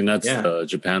 well, I mean that's the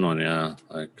Japan one,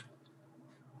 like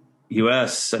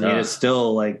US. I mean, it's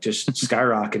still like just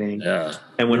skyrocketing. Yeah,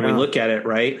 and when we look at it,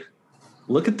 right?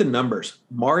 Look at the numbers.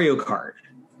 Mario Kart,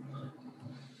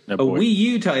 a Wii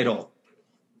U title.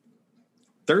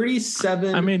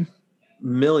 37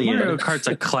 million. Mario Kart's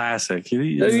a classic. On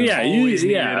every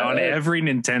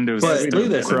Nintendo but system. Look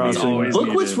at this.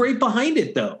 Look what's right behind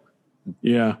it, though.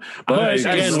 Yeah, but I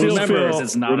still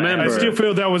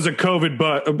feel that was a COVID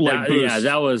boost. Yeah,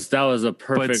 that was a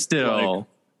perfect. But still,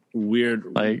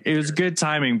 weird. Like it was good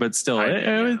timing, but still,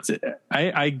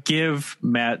 I give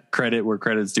Matt credit where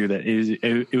credit's due. That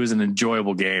it was an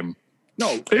enjoyable game.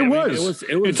 No,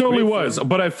 it totally was.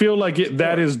 But I feel like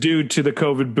that is due to the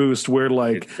COVID boost, where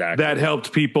that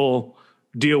helped people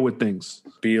deal with things.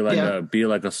 Be like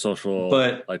a social,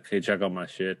 but hey, check out my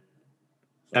shit.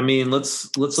 I mean,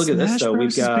 let's look at this though.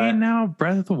 We've got now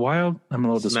Breath of the Wild. I'm a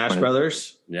little disappointed. Smash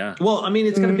Brothers. Yeah. Well, I mean,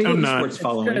 it's got a big esports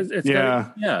following.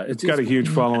 It's got a huge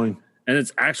following, and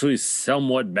it's actually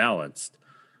somewhat balanced.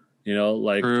 The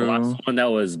last one that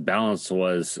was balanced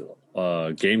was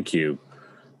GameCube.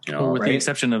 With the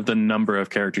exception of the number of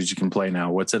characters you can play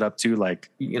now, what's it up to?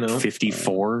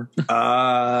 54?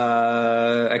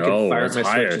 I could fire my Switch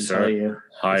and tell you.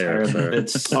 Higher.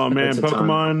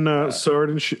 Pokemon Sword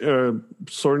and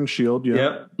Shield. Yeah.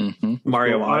 Yep. Mm-hmm.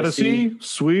 Mario Odyssey.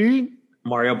 Sweet.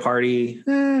 Mario Party.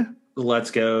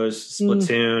 Let's Go's.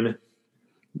 Splatoon.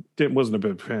 Wasn't a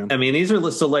big fan. I mean, these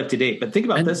are still life to date, but think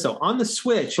about this though. On the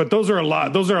Switch, but those are a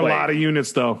lot. Those are a lot of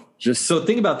units, though. So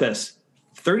think about this: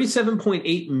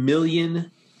 37.8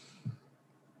 million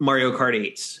Mario Kart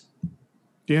 8s.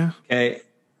 Yeah. Okay.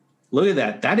 Look at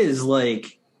that. That is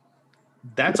like,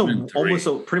 that's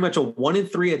pretty much a 1 in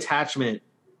 3 attachment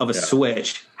of a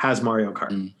Switch has Mario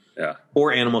Kart. Yeah.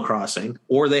 Or Animal Crossing.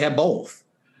 Or they have both.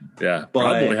 Yeah.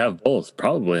 Probably have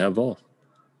both.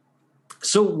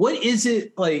 So what is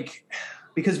it like?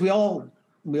 Because we all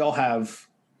have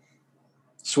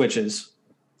Switches.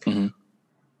 Mm-hmm.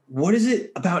 What is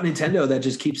it about Nintendo that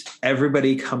just keeps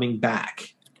everybody coming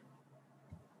back?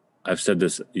 I've said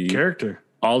this character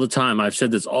all the time. I've said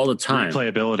this all the time.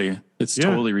 Replayability. It's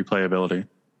totally replayability.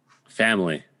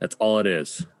 Family. That's all it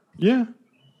is. Yeah.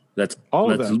 That's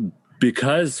all of that.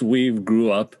 Because we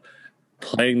grew up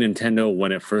playing Nintendo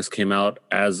when it first came out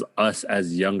as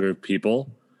younger people.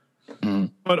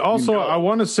 But also, I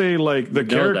want to say, like, the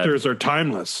characters are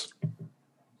timeless.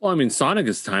 Well, I mean, Sonic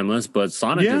is timeless, but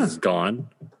Sonic is gone.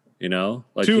 You know,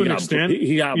 like to an extent,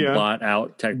 he got bought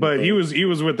out technically. But he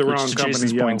was with the wrong company.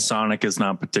 Jason's point, Sonic is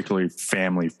not particularly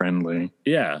family friendly.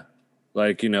 Yeah,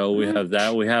 like, you know, we have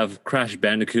that. We have Crash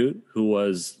Bandicoot, who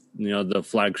was, you know, the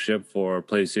flagship for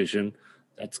PlayStation.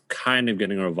 That's kind of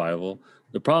getting a revival.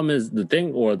 The problem is the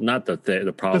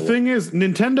problem. The thing is,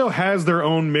 Nintendo has their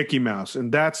own Mickey Mouse,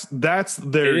 and that's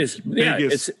their biggest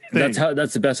thing.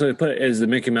 That's the best way to put it, is the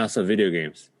Mickey Mouse of video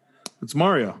games. It's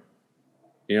Mario.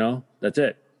 You know, that's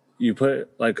it. You put,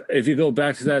 like, if you go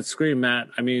back to that screen, Matt,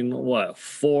 I mean, what,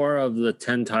 5 of the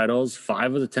 10 titles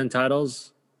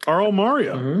are all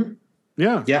Mario. Mm-hmm.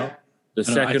 Yeah. The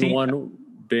second one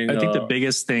being, I think the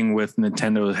biggest thing with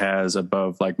Nintendo has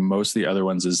above like most of the other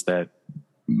ones is that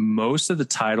most of the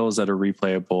titles that are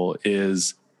replayable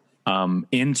is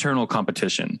internal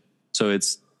competition. So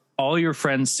it's all your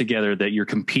friends together that you're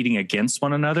competing against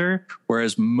one another.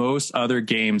 Whereas most other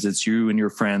games, it's you and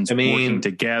your friends working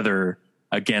together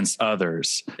against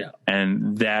others. Yeah.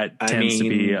 And that tends to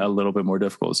be a little bit more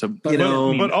difficult. So,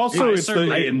 but also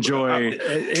I enjoy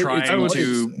trying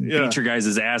to beat your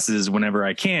guys' asses whenever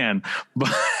I can.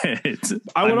 But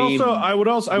I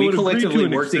would collectively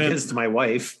work against my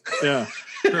wife. Yeah.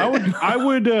 I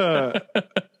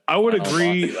would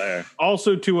agree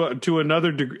also to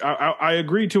another degree. I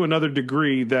agree to another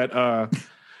degree that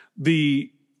the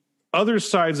other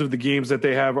sides of the games that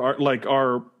they have are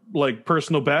like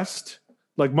personal best.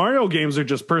 Like Mario games are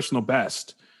just personal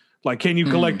best. Like, can you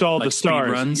collect all the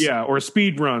stars? Runs? Yeah, or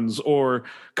speed runs, or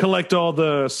collect all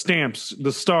the stamps,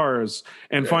 the stars,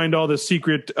 and find all the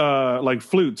secret like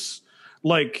flutes.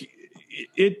 Like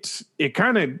it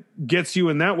kind of gets you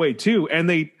in that way too. And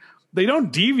they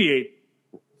don't deviate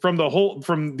from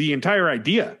the entire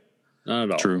idea. Not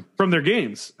at all. True. From their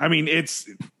games. I mean, it's,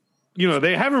 you know,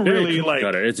 they haven't really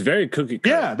it's very cookie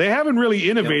cutter. Yeah, they haven't really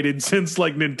innovated since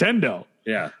like Nintendo.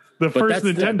 Yeah. The first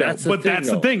Nintendo. That's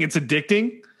the thing. It's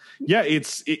addicting. Yeah,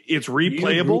 it's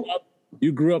replayable.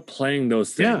 You grew up playing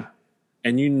those things. Yeah.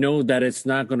 And you know that it's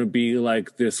not going to be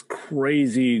like this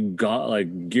crazy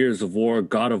like Gears of War,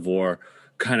 God of War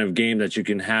kind of game that you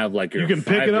can have like you can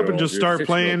pick it up and just start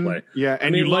playing. Yeah,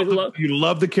 and you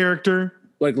love the character.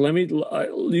 Like,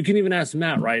 you can even ask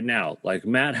Matt right now. Like,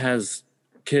 Matt has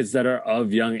kids that are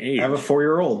of young age. I have a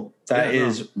 4-year-old that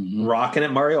is rocking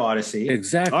at Mario Odyssey.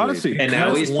 Exactly. Odyssey. And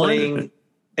now he's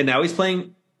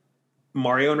playing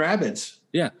Mario and Rabbids.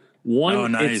 Yeah.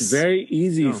 It's very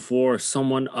easy for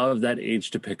someone of that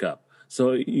age to pick up.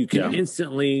 So you can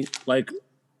instantly, like,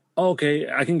 okay,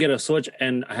 I can get a Switch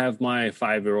and have my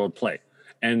 5-year-old play.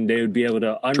 And they would be able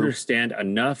to understand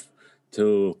enough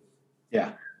to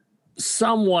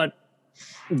somewhat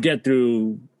get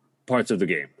through parts of the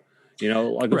game. You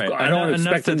know, like, I don't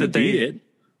expect them to beat it,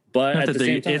 but at the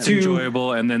same time, it's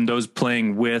enjoyable. And then those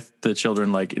playing with the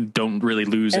children, like, don't really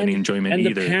lose any enjoyment either.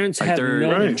 And the parents like, have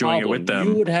no enjoying problem.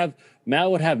 It with them. Matt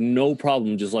would have no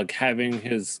problem just like having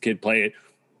his kid play it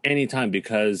anytime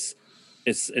because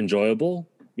it's enjoyable.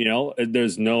 You know,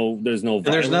 there's no violence. And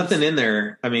there's nothing in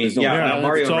there. I mean,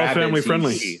 Mario, it's all family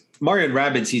friendly. Mario and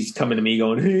Rabbids, he's coming to me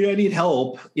going, "Hey, I need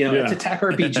help." You know, it's attack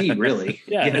RPG, really.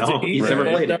 Yeah, you know, he's never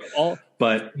played it.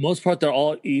 But most part, they're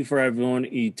all E for everyone,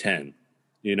 E10.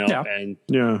 You know, and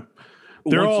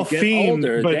they're all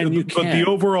themed, but the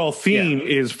overall theme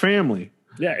is family.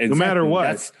 Yeah, exactly. No matter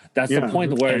what. That's the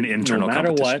point where no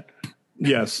matter what.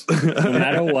 Yes. No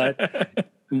matter what,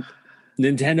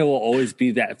 Nintendo will always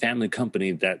be that family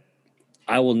company that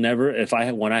I will never,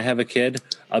 when I have a kid,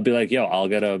 I'll be like, yo, I'll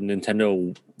get a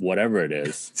Nintendo, whatever it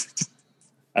is.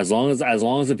 As long as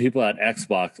the people at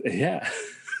Xbox,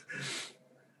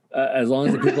 as long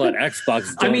as the people at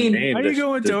Xbox don't name. How do you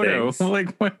go with Dodo?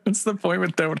 Like, what's the point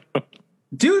with Dodo?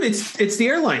 Dude, it's the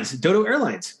airlines, Dodo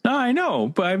Airlines. No, I know,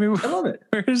 but I mean, I love it.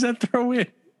 Where does that throw in?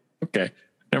 Okay,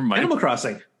 never mind. Animal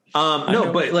Crossing.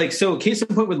 No, but like, so case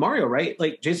in point with Mario, right?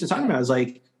 Like Jason's talking about is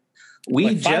like,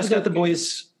 we just got the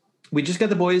boys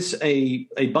a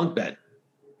bunk bed,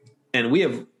 and we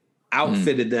have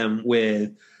outfitted them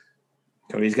with,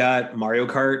 Cody's got Mario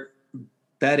Kart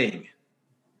bedding,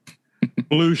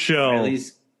 blue shell.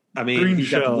 he's already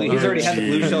had the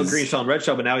blue shell, green shell, and red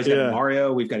shell, but now he's got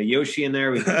Mario. We've got a Yoshi in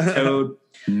there. We've got Toad.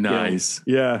 Nice.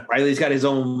 Riley's got his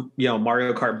own,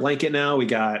 Mario Kart blanket now. We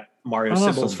got Mario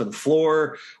symbols for the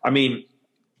floor. I mean,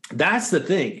 that's the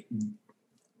thing.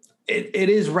 It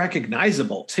is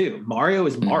recognizable too. Mario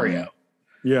is Mario.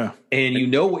 Yeah. And you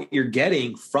know what you're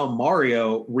getting from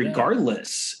Mario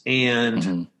regardless.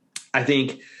 And I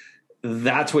think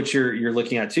that's what you're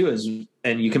looking at too,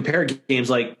 and you compare games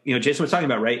like, Jason was talking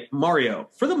about, right? Mario,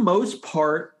 for the most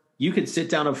part, you could sit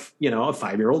down a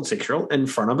 5-year-old, 6-year-old in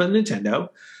front of a Nintendo,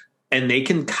 and they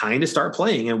can kind of start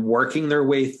playing and working their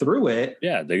way through it.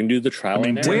 Yeah, they can do the trial.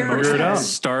 Where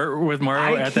start with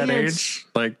Mario at that age?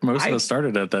 Like most of us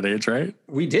started at that age, right?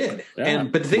 We did. Yeah.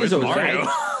 But the thing is, Mario,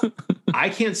 I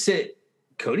can't sit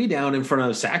Cody down in front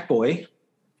of Sackboy,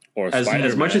 or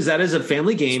as much as that is a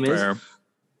family game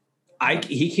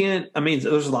he can't. I mean,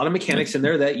 there's a lot of mechanics in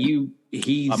there that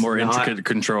he's more intricate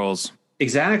controls.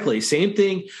 Exactly. Same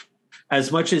thing.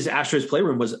 As much as Astro's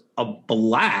Playroom was a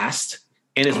blast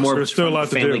and is more of a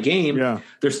family game,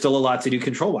 there's still a lot to do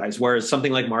control wise. Whereas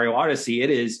something like Mario Odyssey, it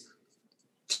is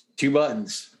 2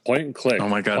 buttons. Point and click. Oh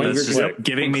my God. That's just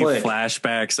giving me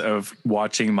flashbacks of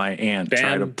watching my aunt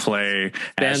try to play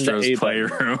Astro's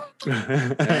Playroom.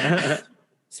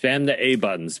 Spam the A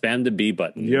button, spam the B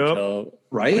button. Yep.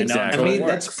 Right. Exactly. I mean,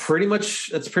 that's pretty much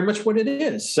what it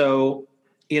is. So,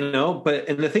 but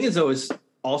the thing is though, is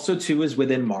also too is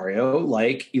within Mario,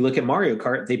 like you look at Mario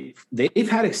Kart, they've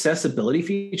had accessibility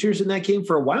features in that game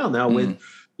for a while now with,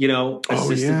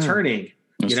 assisted turning,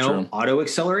 that's true. Auto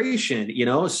acceleration,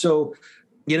 so,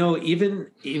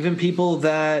 even people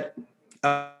that,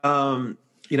 have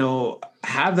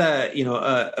that,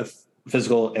 a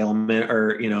physical ailment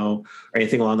or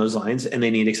anything along those lines, and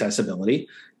they need accessibility,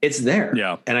 it's there.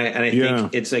 Yeah. And I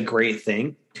think it's a great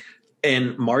thing.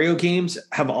 And Mario games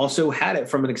have also had it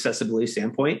from an accessibility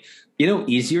standpoint,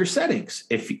 easier settings.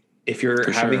 If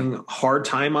you're having hard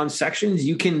time on sections,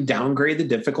 you can downgrade the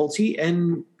difficulty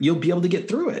and you'll be able to get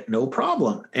through it. No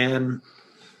problem. And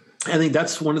I think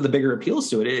that's one of the bigger appeals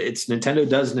to it. It's Nintendo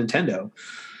does Nintendo,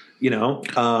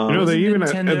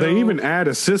 they even add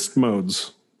assist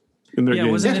modes in their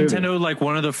games. Wasn't Nintendo like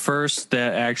one of the first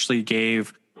that actually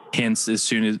gave hints as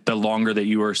soon as the longer that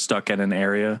you were stuck at an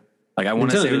area? Like I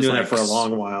want to say it was doing that for a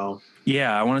long while.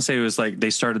 Yeah, I want to say it was like they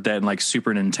started that in like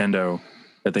Super Nintendo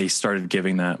that they started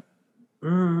giving that.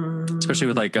 Especially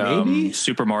with like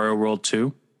Super Mario World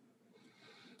 2.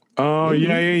 Oh,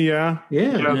 yeah.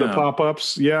 The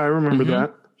pop-ups. Yeah, I remember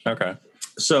that. Okay.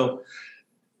 So,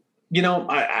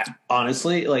 I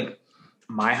honestly, like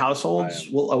my households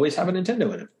will always have a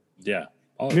Nintendo in it. Yeah.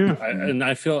 And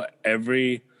I feel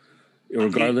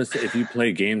regardless if you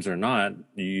play games or not,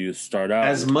 you start out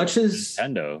as much as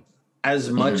Nintendo. As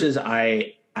much as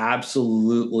I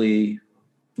absolutely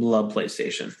love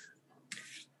PlayStation,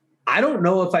 I don't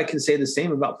know if I can say the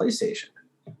same about PlayStation.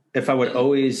 If I would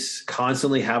always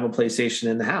constantly have a PlayStation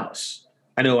in the house,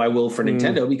 I know I will for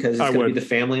Nintendo because it's going to be the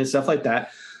family and stuff like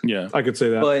that. Yeah, I could say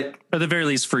that. But at the very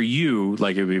least, for you,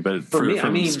 like it would be. But for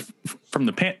me, from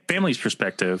the family's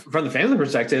perspective,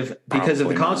 because if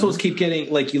the consoles keep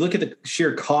getting, like, you look at the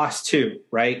sheer cost too,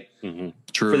 right? Mm-hmm.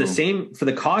 True. For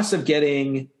the cost of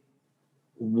getting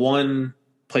one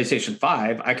PlayStation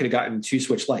 5, I could have gotten 2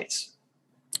 Switch Lites.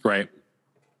 Right.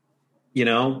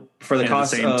 For the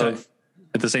cost of.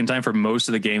 At the same time, for most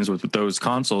of the games with those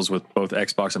consoles, with both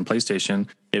Xbox and PlayStation,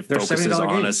 it focuses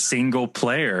on a single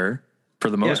player. For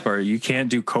the most part, you can't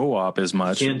do co-op as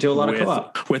much. You can't do a lot of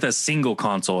co-op. With a single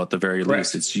console at the very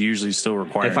least. It's usually still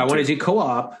required. If I want to do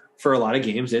co-op for a lot of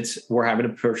games, we're having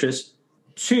to purchase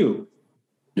 2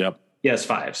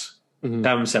 PS5s. Have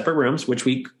them separate rooms, which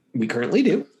we currently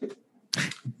do.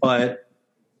 But,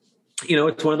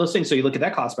 it's one of those things. So you look at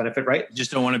that cost benefit, right? You just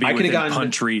don't want to be within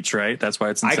punch reach, right? That's why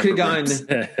it's in I could have gotten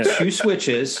 2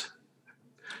 Switches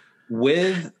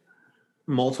with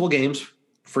multiple games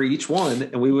for each one,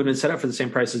 and we would have been set up for the same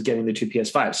price as getting the 2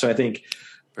 PS5. So I think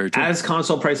as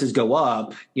console prices go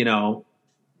up,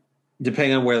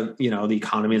 depending on where, the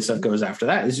economy and stuff goes after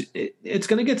that, it's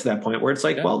going to get to that point where it's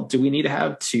like, well, do we need to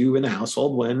have 2 in the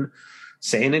household when,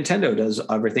 say, Nintendo does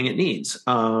everything it needs?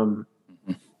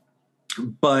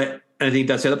 But I think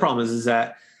that's the other problem is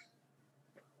that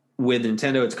with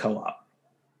Nintendo, it's co-op.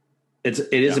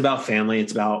 It is about family.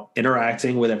 It's about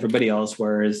interacting with everybody else,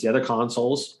 whereas the other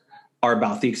consoles are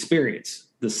about the experience.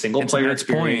 the single player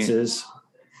experiences.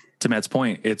 To Matt's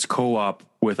point, it's co-op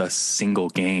with a single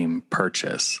game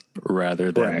purchase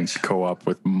rather than co-op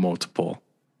with multiple.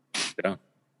 Yeah.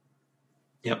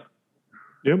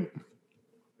 Yep.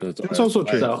 It's also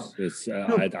true.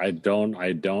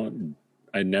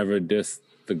 I never diss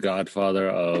the Godfather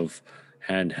of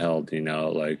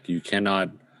handheld. Like you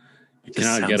cannot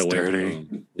get away from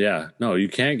them. Yeah, no, you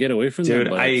can't get away from them.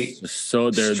 But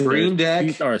Stream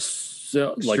Deck are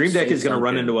so like Stream Deck is going to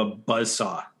run into a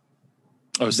buzzsaw.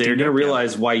 They're going to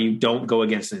realize why you don't go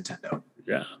against Nintendo.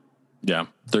 Yeah,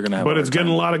 they're going to have. But it's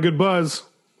getting a lot of good buzz.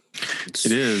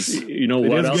 It is. You know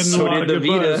what else? So did the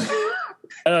Vita.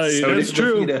 That's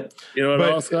true. You know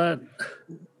what else, Scott?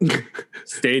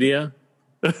 Stadia.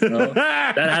 No,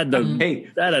 that had a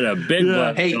big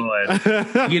butt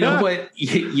going.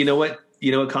 You know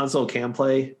what console can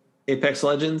play Apex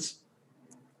Legends?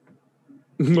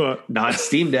 What? Not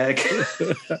Steam Deck.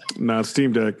 Not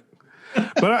Steam Deck.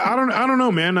 But I don't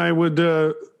know, man. I would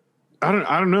I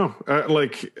don't know.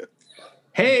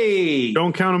 Hey,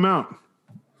 don't count them out.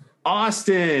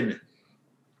 Austin.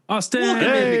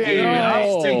 Hey,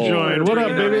 Austin joined. What up,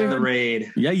 baby? In the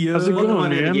raid. Yeah. How's it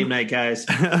going, man? Game night, guys.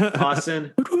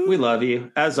 Austin, we love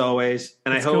you as always,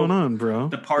 and What's I hope going on, bro?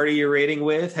 the party you're raiding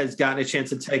with has gotten a chance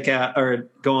to take out or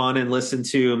go on and listen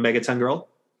to Megaton Girl,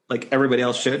 like everybody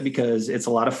else should, because it's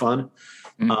a lot of fun.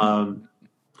 Mm-hmm.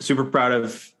 Super proud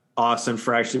of Austin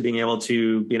for actually being able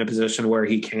to be in a position where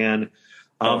he can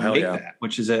make that,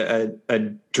 which is a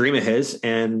dream of his,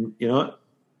 and you know what?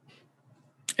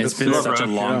 It's been such a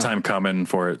long time coming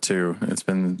for it too. It's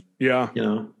been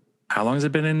how long has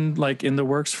it been in the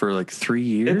works for? Like 3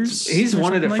 years. He's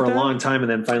wanted it for a long time,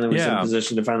 and then finally was in a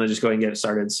position to finally just go ahead and get it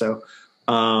started. So,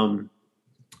 Austin,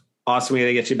 we got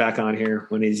to get you back on here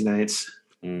one of these nights.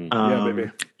 Yeah,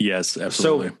 baby. Yes,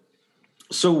 absolutely.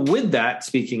 So with that,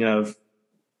 speaking of,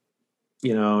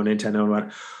 Nintendo and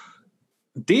what,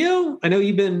 Theo, I know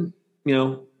you've been,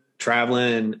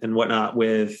 traveling and whatnot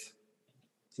with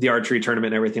the archery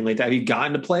tournament and everything like that. Have you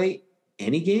gotten to play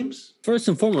any games? First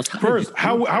and foremost, how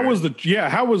was the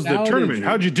tournament?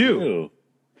 How'd you do?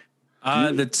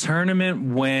 The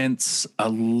tournament went a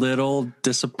little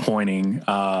disappointing,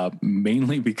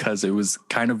 mainly because it was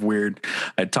kind of weird.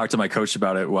 I talked to my coach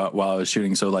about it while I was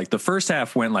shooting. So the first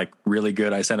half went really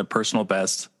good. I set a personal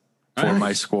best for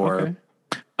my score. Okay.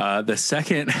 The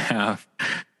second half,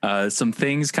 some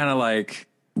things kind of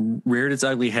reared its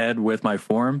ugly head with my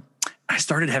form. I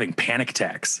started having panic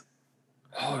attacks.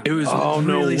 It was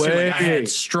really no way. I had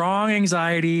strong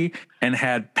anxiety and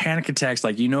had panic attacks.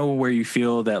 Where you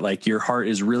feel that your heart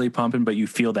is really pumping, but you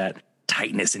feel that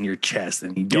tightness in your chest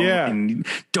and you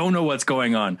don't know what's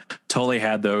going on. Totally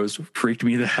had those. Freaked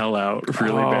me the hell out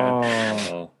really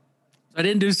bad. I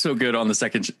didn't do so good on the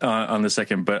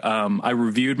second, but I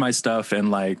reviewed my stuff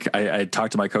and I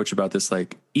talked to my coach about this.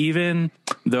 Even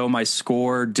though my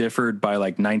score differed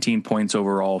by 19 points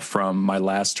overall from my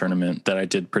last tournament that I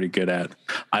did pretty good at,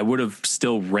 I would have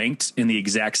still ranked in the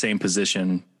exact same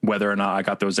position whether or not I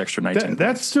got those extra 19.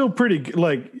 That's still pretty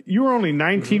good. You were only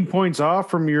 19 points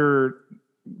off from your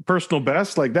personal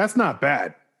best. That's not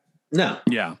bad. No.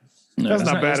 Yeah. No, that's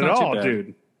not bad at all,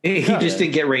 dude. He just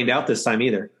didn't get rained out this time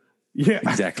either. Yeah,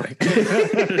 exactly.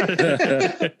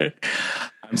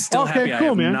 I'm still happy I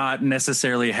have not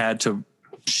necessarily had to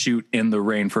shoot in the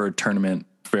rain for a tournament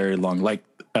very long.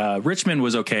 Richmond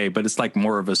was okay, but it's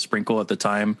more of a sprinkle at the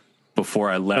time before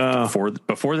I left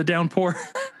before the downpour.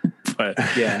 But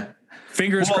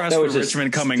fingers crossed for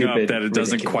Richmond coming up that it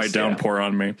doesn't quite downpour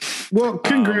on me. Well,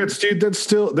 congrats, dude. That's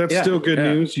still good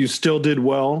news. You still did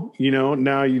well.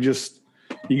 Now you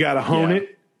got to hone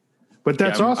it. But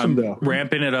that's awesome, though.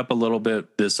 Ramping it up a little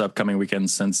bit this upcoming weekend,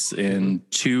 since in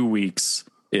 2 weeks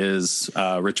is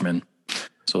Richmond.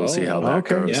 So we'll see how that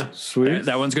goes. Yeah, sweet.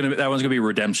 That one's gonna be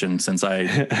redemption, since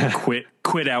I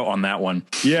quit out on that one.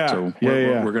 Yeah. So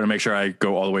we're gonna make sure I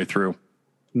go all the way through.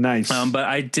 Nice. But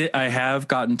I have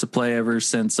gotten to play ever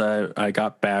since I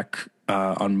got back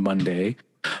on Monday,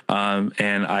 and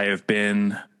I have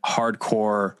been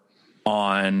hardcore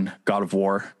on God of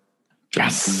War.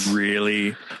 Just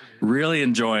really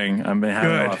enjoying. I've been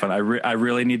having a lot of fun. I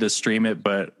really need to stream it,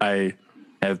 but I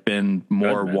have been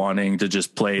more wanting to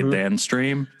just play than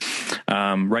stream.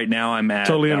 Right now I'm at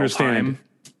understand.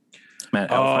 I'm at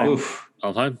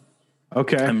Alfheim.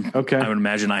 Okay. Okay. I would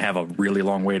imagine I have a really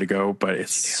long way to go, but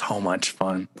it's so much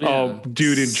fun. Oh,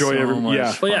 dude, enjoy every.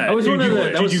 Yeah. Well, yeah.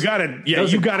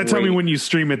 You gotta tell me when you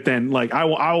stream it. Then, I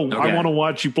want to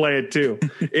watch you play it too.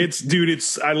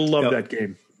 I love that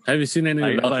game. Have you seen any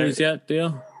of the Valkyries yet,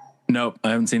 Theo? Nope, I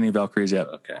haven't seen any Valkyries yet.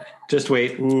 Okay. Just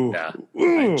wait. Ooh. Yeah.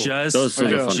 Ooh. They're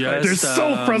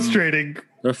so frustrating.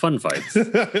 They're fun fights.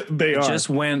 They are. Just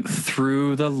went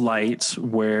through the light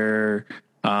where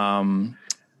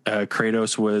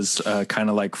Kratos was kind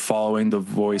of like following the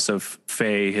voice of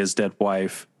Faye, his dead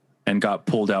wife, and got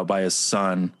pulled out by his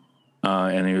son.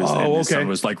 And he was, his son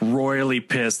was like royally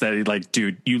pissed that he like,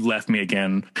 dude, you left me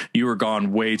again. You were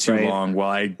gone way too long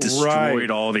while I destroyed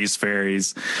all these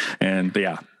fairies. And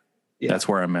that's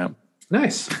where I'm at.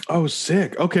 Nice. Oh,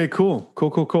 sick. Okay, cool.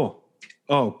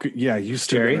 Oh, yeah, you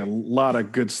still got a lot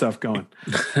of good stuff going.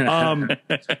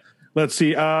 Let's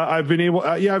see. I've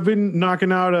been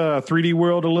knocking out 3D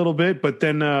World a little bit, but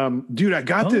then, dude, I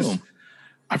got this.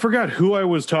 I forgot who I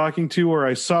was talking to, or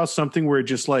I saw something where it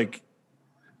just like,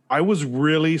 I was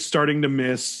really starting to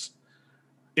miss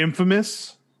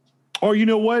Infamous. Or you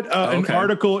know what?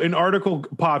 An article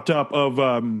popped up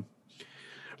of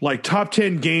like top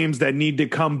 10 games that need to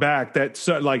come back that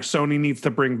like Sony needs to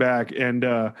bring back,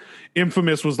 and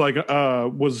Infamous was like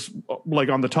on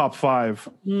the top 5,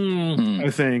 I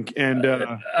think. And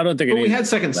I don't think we had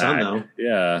Second Son though.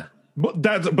 Yeah. But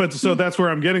that's where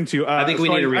I'm getting to. I think we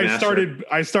need a remaster.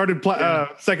 I started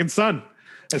Second Son.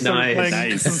 I started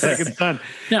playing Second Son.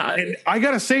 Yeah, and I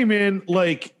gotta say, man,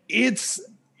 like it's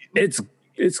good.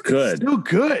 It's still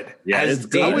good. Yeah, as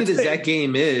dated as that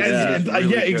game is.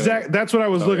 Exactly. That's what I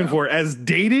was looking for. As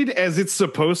dated as it's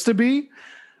supposed to be,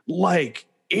 like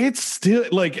it's still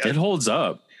like it holds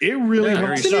up. It really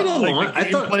holds up. Like the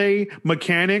gameplay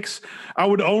mechanics, I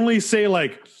would only say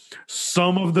like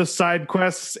some of the side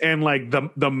quests and like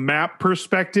the map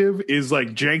perspective is like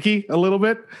janky a little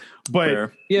bit.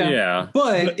 But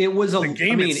but it was the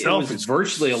game itself. It was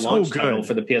virtually a launch title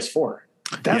for the PS4.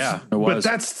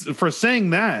 That's for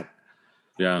saying that.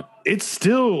 Yeah, it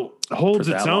still holds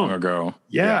its own. Long ago,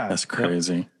 that's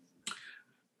crazy.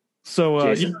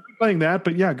 So you're playing that,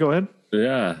 but go ahead.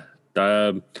 Yeah,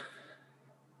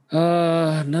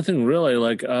 nothing really.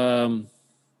 Like,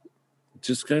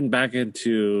 just getting back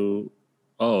into.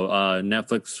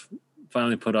 Netflix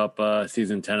finally put up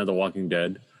season 10 of The Walking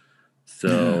Dead.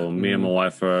 So me and my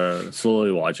wife are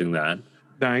slowly watching that.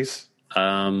 Nice.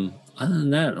 Other than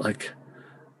that, like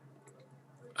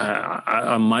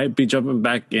I might be jumping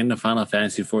back into Final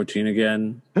Fantasy 14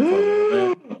 again. For a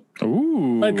little bit.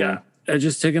 Ooh. Like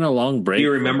just taking a long break. Do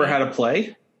you remember how to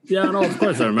play? Yeah, no, of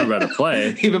course I remember how to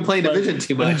play. You've been playing Division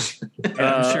too much.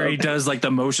 I'm sure he does like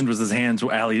the motions with his hands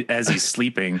as he's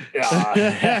sleeping.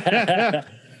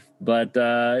 But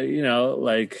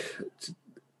like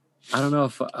I don't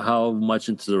know how much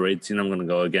into the raid scene I'm going to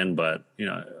go again, but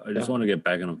I just want to get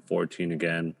back into 14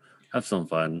 again, have some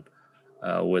fun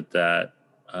with that.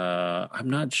 I'm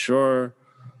not sure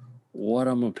what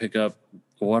I'm going to pick up,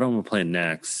 what I'm going to play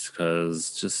next,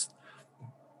 because just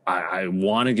I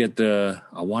want to get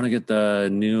the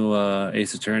new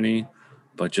Ace Attorney,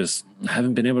 but just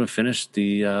haven't been able to finish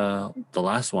the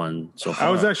last one so far.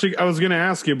 I was going to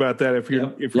ask you about that if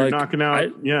you're like, knocking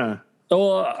out.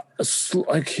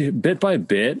 Like bit by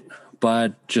bit,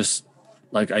 but just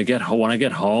like when I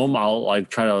get home, I'll like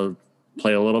try to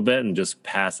play a little bit and just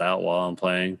pass out while I'm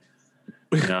playing.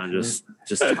 Just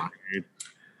tired.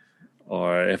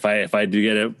 Or if I do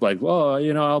get it, like,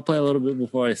 I'll play a little bit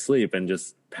before I sleep and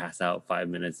just pass out 5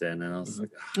 minutes in, and I was like,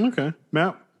 okay,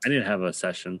 Matt, I need to have a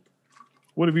session.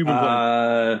 What have you been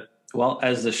playing? Well,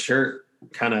 as the shirt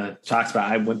kind of talks about,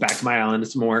 I went back to my island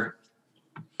some more.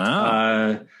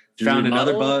 Found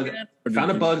another bug.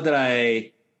 Found a bug that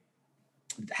I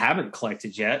haven't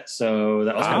collected yet, so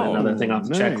that was kind of another thing off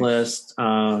the checklist.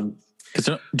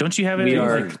 Because don't you have it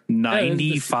like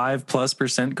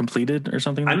 95+% completed or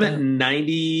something like that? I'm at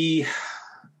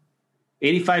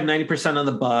 90% on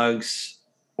the bugs,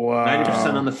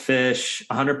 90% on the fish,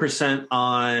 100%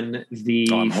 on the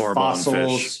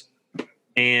fossils,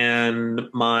 and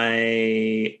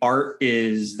my art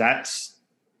that's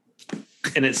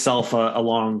in itself a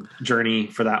long journey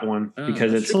for that one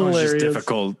because it's just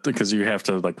difficult because you have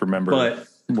to like remember. But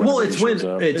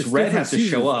it's Red has to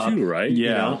show up, too, right?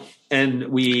 Yeah. And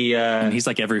and he's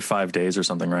like every 5 days or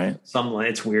something, right?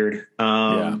 It's weird.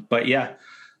 But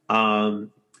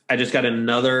I just got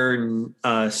another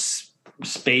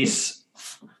space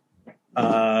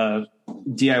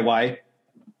DIY.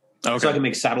 Okay. So I can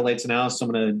make satellites now. So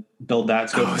I'm going to build that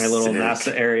to go to my little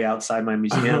NASA area outside my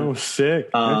museum. Oh, sick.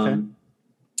 Okay.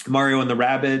 Mario and the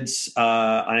Rabbids.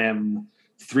 I am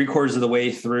 3/4 of the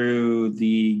way through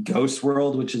the Ghost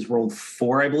World, which is World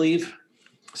 4, I believe.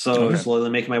 So slowly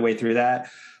making my way through that.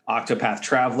 Octopath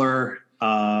Traveler.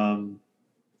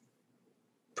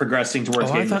 Progressing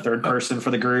towards getting the third person for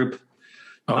the group.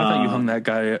 I thought you hung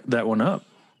that one up.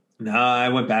 No, I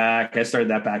went back. I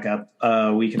started that back up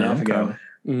a week and a half ago.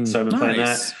 So I've been playing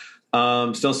that.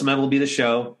 Still some MLB The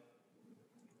Show.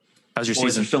 How's your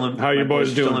season? How your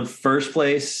boys doing? Still in first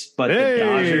place, but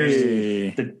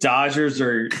the Dodgers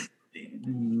are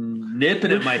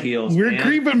nipping at my heels. We're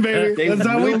creeping, baby. They That's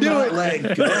how we do it.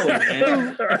 Let go,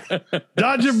 man.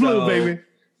 Dodger blue, baby.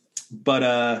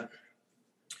 But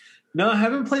no, I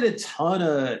haven't played a ton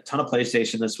of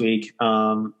PlayStation this week.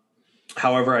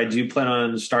 However, I do plan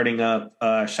on starting up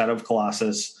Shadow of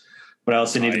Colossus, but I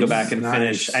also need to go back and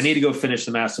finish. I need to go finish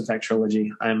the Mass Effect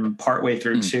trilogy. I'm partway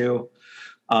through 2.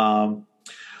 But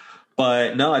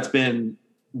no, it's been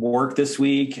work this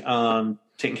week.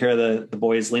 Taking care of the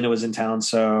boys. Lena was in town,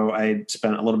 so I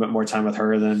spent a little bit more time with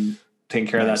her than taking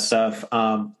care of that stuff.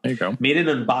 There you go. Made an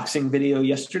unboxing video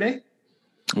yesterday,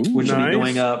 which will be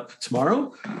going up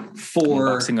tomorrow.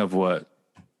 For unboxing of what?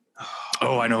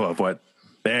 Oh, I know of what.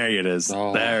 There it is.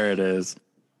 Oh. There it is.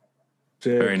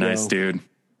 Very nice, dude.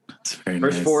 It's very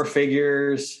nice. First 4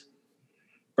 figures.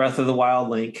 Breath of the Wild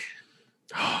Link.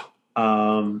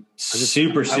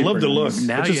 Super. I love the look.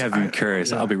 Now you have me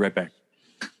curious. I'll be right back.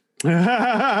 It's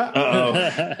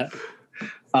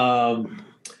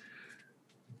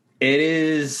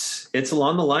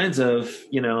along the lines of,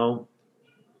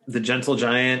 the Gentle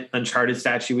Giant Uncharted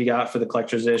statue we got for the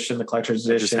collector's edition. The collector's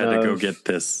edition. I just had to go get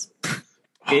this.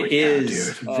 It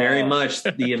is very much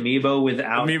the amiibo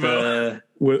without the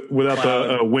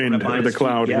wind or the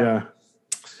cloud. Yeah.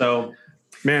 So.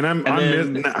 Man,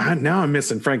 I'm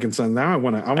missing Frankenstein. Now I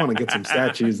want to get some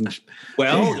statues and.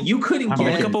 Well, you couldn't get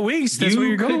in a couple weeks. That's where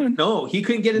you're going. No, he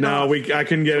couldn't get it off. No, I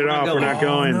couldn't get it off. We're not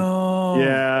going. No.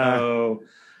 Yeah.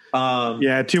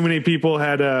 Yeah. Too many people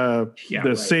had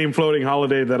the same floating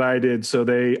holiday that I did, so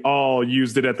they all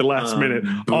used it at the last minute.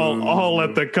 All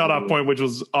at the cutoff point, which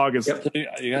was August. Yep.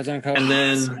 You guys aren't and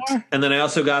then I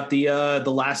also got the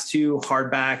last 2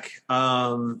 hardback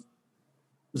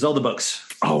Zelda books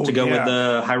to go with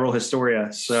the Hyrule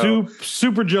Historia. So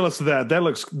super jealous of that.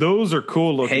 Those are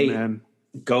cool looking, man.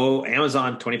 Go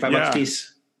Amazon, $25 a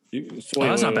piece.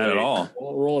 That's not bad at all.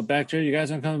 Roll it back, Jay. You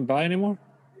guys aren't coming by anymore?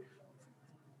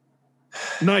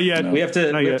 Not yet. No. We have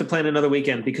to plan another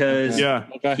weekend because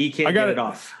he can't get it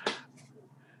off.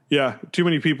 Yeah, too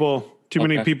many people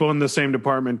in the same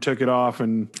department took it off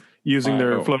and using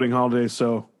their floating holidays.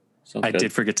 So I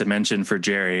did forget to mention for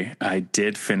Jerry, I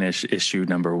did finish issue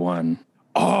number 1.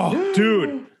 Oh,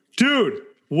 dude,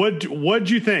 what'd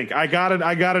you think? I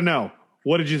gotta know.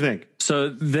 What did you think? So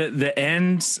the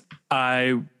end,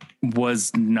 I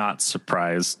was not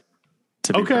surprised,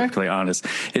 to be perfectly honest.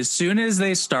 As soon as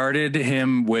they started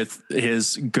him with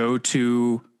his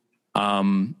go-to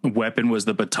weapon was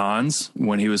the batons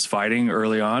when he was fighting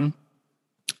early on,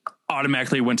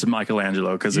 automatically went to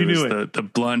Michelangelo because it was the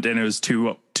blunt and it was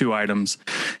two items.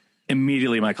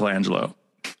 Immediately Michelangelo.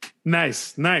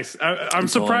 Nice. I'm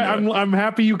surprised. I'm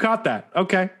happy you caught that.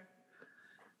 Okay,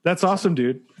 that's awesome,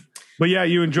 dude. But yeah,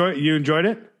 you enjoyed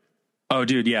it. Oh,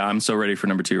 dude, yeah, I'm so ready for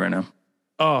number 2 right now.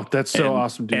 Oh, that's so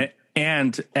awesome, dude.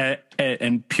 And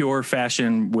in pure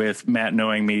fashion, with Matt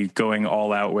knowing me going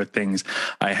all out with things,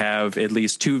 I have at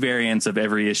least 2 variants of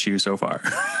every issue so far.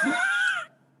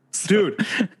 Dude,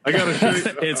 I gotta show you.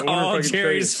 It's all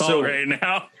Jerry's fault right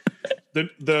now.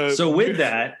 So with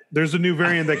that, there's a new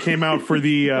variant that came out for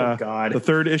the the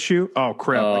 3rd issue. Oh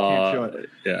crap! I can't show it.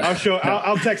 Yeah.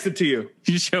 I'll text it to you.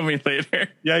 You show me later.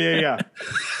 Yeah.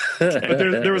 But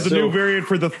there was a new variant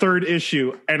for the 3rd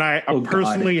issue, and I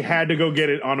personally had to go get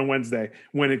it on a Wednesday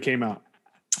when it came out.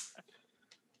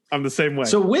 I'm the same way.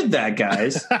 So with that,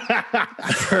 guys,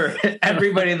 for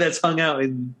everybody that's hung out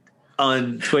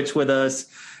on Twitch with us,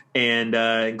 and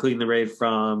including the raid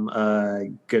from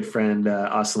good friend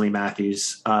Austin Lee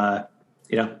Matthews. Thank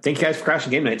you guys for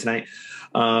crashing game night tonight.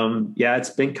 It's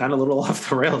been kind of a little off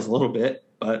the rails a little bit,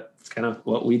 but it's kind of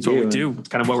what we do. It's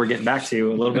kind of what we're getting back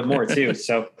to a little bit more too.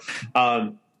 So,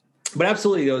 but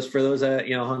absolutely, for those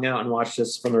that hung out and watched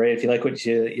us from the raid. If you like what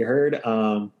you heard,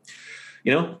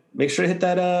 make sure to hit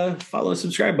that follow and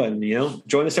subscribe button.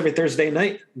 Join us every Thursday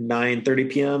night, 9:30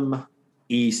 p.m.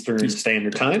 Eastern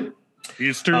Standard Time.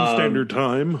 Standard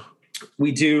Time.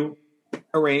 We do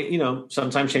arrange,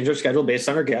 sometimes change our schedule based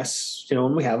on our guests,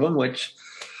 when we have them, which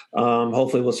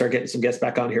hopefully we'll start getting some guests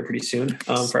back on here pretty soon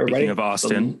for everybody. Speaking of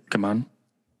Austin, come on.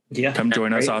 Yeah. Come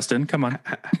join us, Austin. Come on.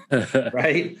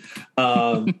 Right.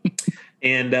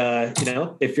 And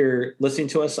if you're listening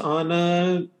to us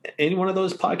on any one of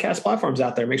those podcast platforms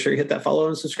out there, make sure you hit that follow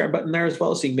and subscribe button there as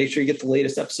well, so you can make sure you get the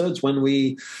latest episodes when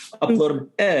we upload them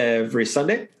every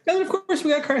Sunday. And then, of course,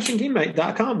 we got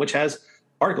CrashingGameNight.com, which has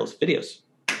articles, videos,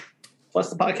 plus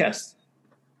the podcast.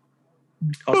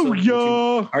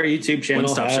 Also, our YouTube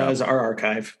channel has our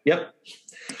archive. Yep.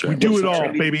 We do it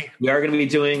all, baby. We are going to be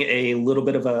doing a little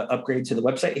bit of an upgrade to the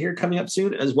website here coming up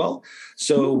soon as well.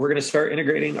 So we're going to start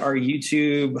integrating our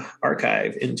YouTube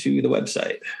archive into the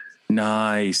website.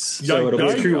 Nice. So it'll be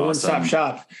a true one-stop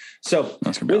shop. So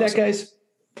with that, guys,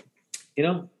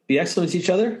 be excellent to each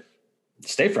other.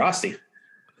 Stay frosty.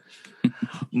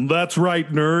 That's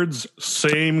right, nerds.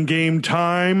 Same game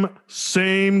time,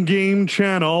 same game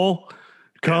channel.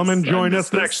 Come and join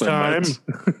us next time.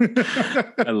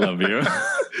 I love you.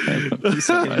 I love you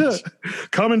so much.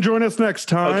 Come and join us next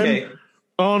time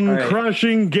on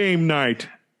Crashing Game Night.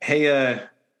 Hey,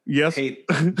 yes. Hey,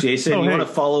 Jason, you want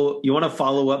to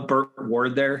follow up Burt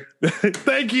Ward there?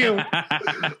 Thank you.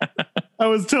 I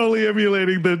was totally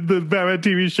emulating the Batman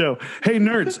TV show. Hey,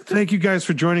 nerds, thank you guys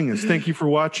for joining us. Thank you for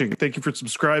watching. Thank you for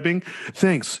subscribing.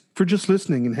 Thanks for just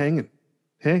listening and hanging.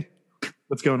 Hey,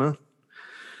 what's going on?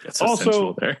 That's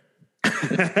also there.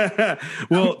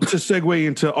 Well, to segue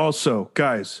into also,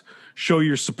 guys, show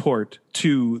your support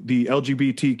to the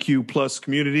LGBTQ plus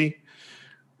community.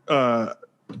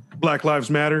 Black Lives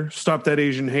Matter. Stop that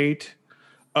Asian hate.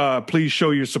 Please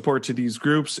show your support to these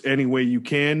groups any way you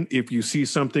can. If you see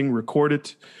something, record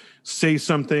it. Say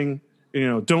something.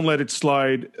 Don't let it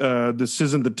slide. This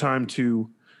isn't the time to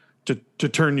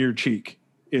turn your cheek.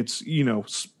 It's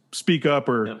speak up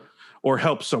or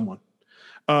help someone.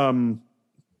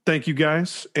 Thank you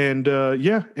guys. And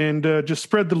just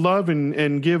spread the love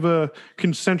and give a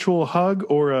consensual hug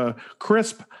or a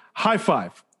crisp high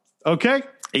five. Okay?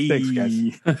 Hey. Thanks,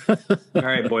 guys. All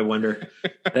right, Boy Wonder.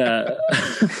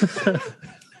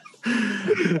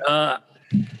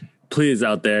 Please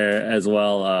out there as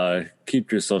well,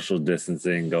 keep your social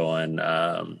distancing going.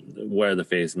 Wear the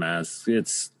face mask.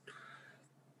 It's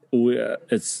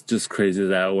just crazy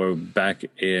that we're back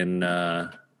in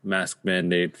mask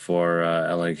mandate for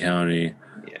LA County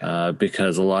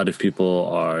because a lot of people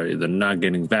are either not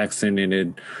getting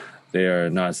vaccinated, they are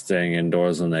not staying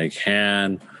indoors when they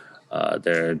can.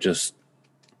 They're just,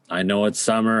 I know it's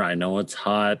summer, I know it's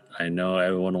hot, I know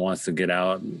everyone wants to get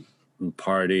out and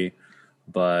party,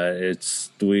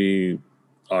 but we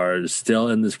are still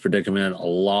in this predicament a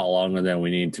lot longer than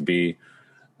we need to be,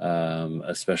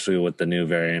 especially with the new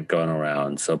variant going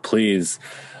around. So please,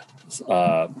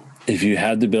 if you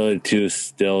have the ability to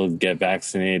still get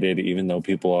vaccinated, even though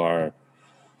people are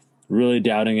really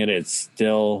doubting it, it's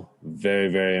still very,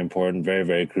 very important, very,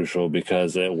 very crucial,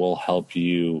 because it will help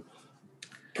you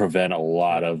prevent a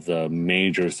lot of the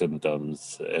major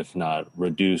symptoms, if not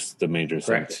reduce the major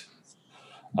symptoms.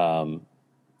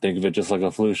 Think of it just like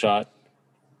a flu shot.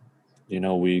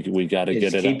 We got to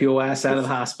get it. Keep your ass out of the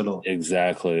hospital.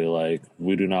 Exactly. Like,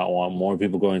 we do not want more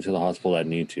people going to the hospital that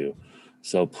need to.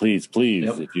 So please,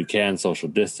 if you can, social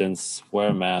distance, wear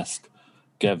a mask,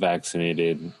 get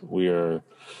vaccinated. I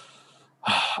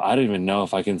don't even know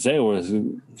if I can say we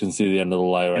can see the end of the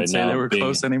light right now. Say that we're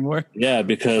close anymore. Yeah,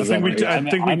 because I think we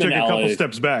took a couple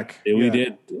steps back. We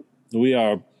did. We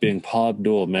are being Paul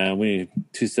Abdul, man. We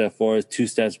 2 steps forward, 2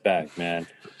 steps back, man.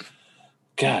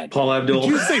 God, Paul Abdul. Did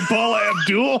you say Paul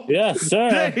Abdul? Yes, sir.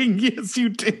 Dang, yes, you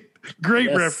did. Great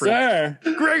reference, sir.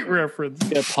 Great reference.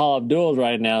 Yeah, Paul Abdul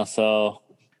right now. So,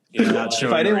 not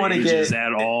showing I didn't want to get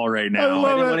at all right now. If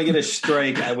I didn't want to get a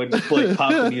strike, I would put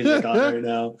pop the music on right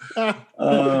now.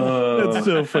 That's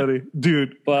so funny,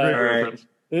 dude. But, great reference.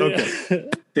 Okay,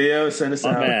 Theo, send us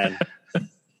out. Man.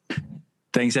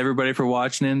 Thanks everybody for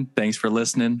watching and thanks for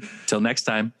listening. Till next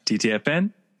time,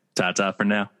 TTFN. Ta-ta for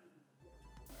now.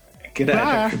 Good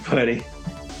night, everybody.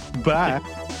 Bye.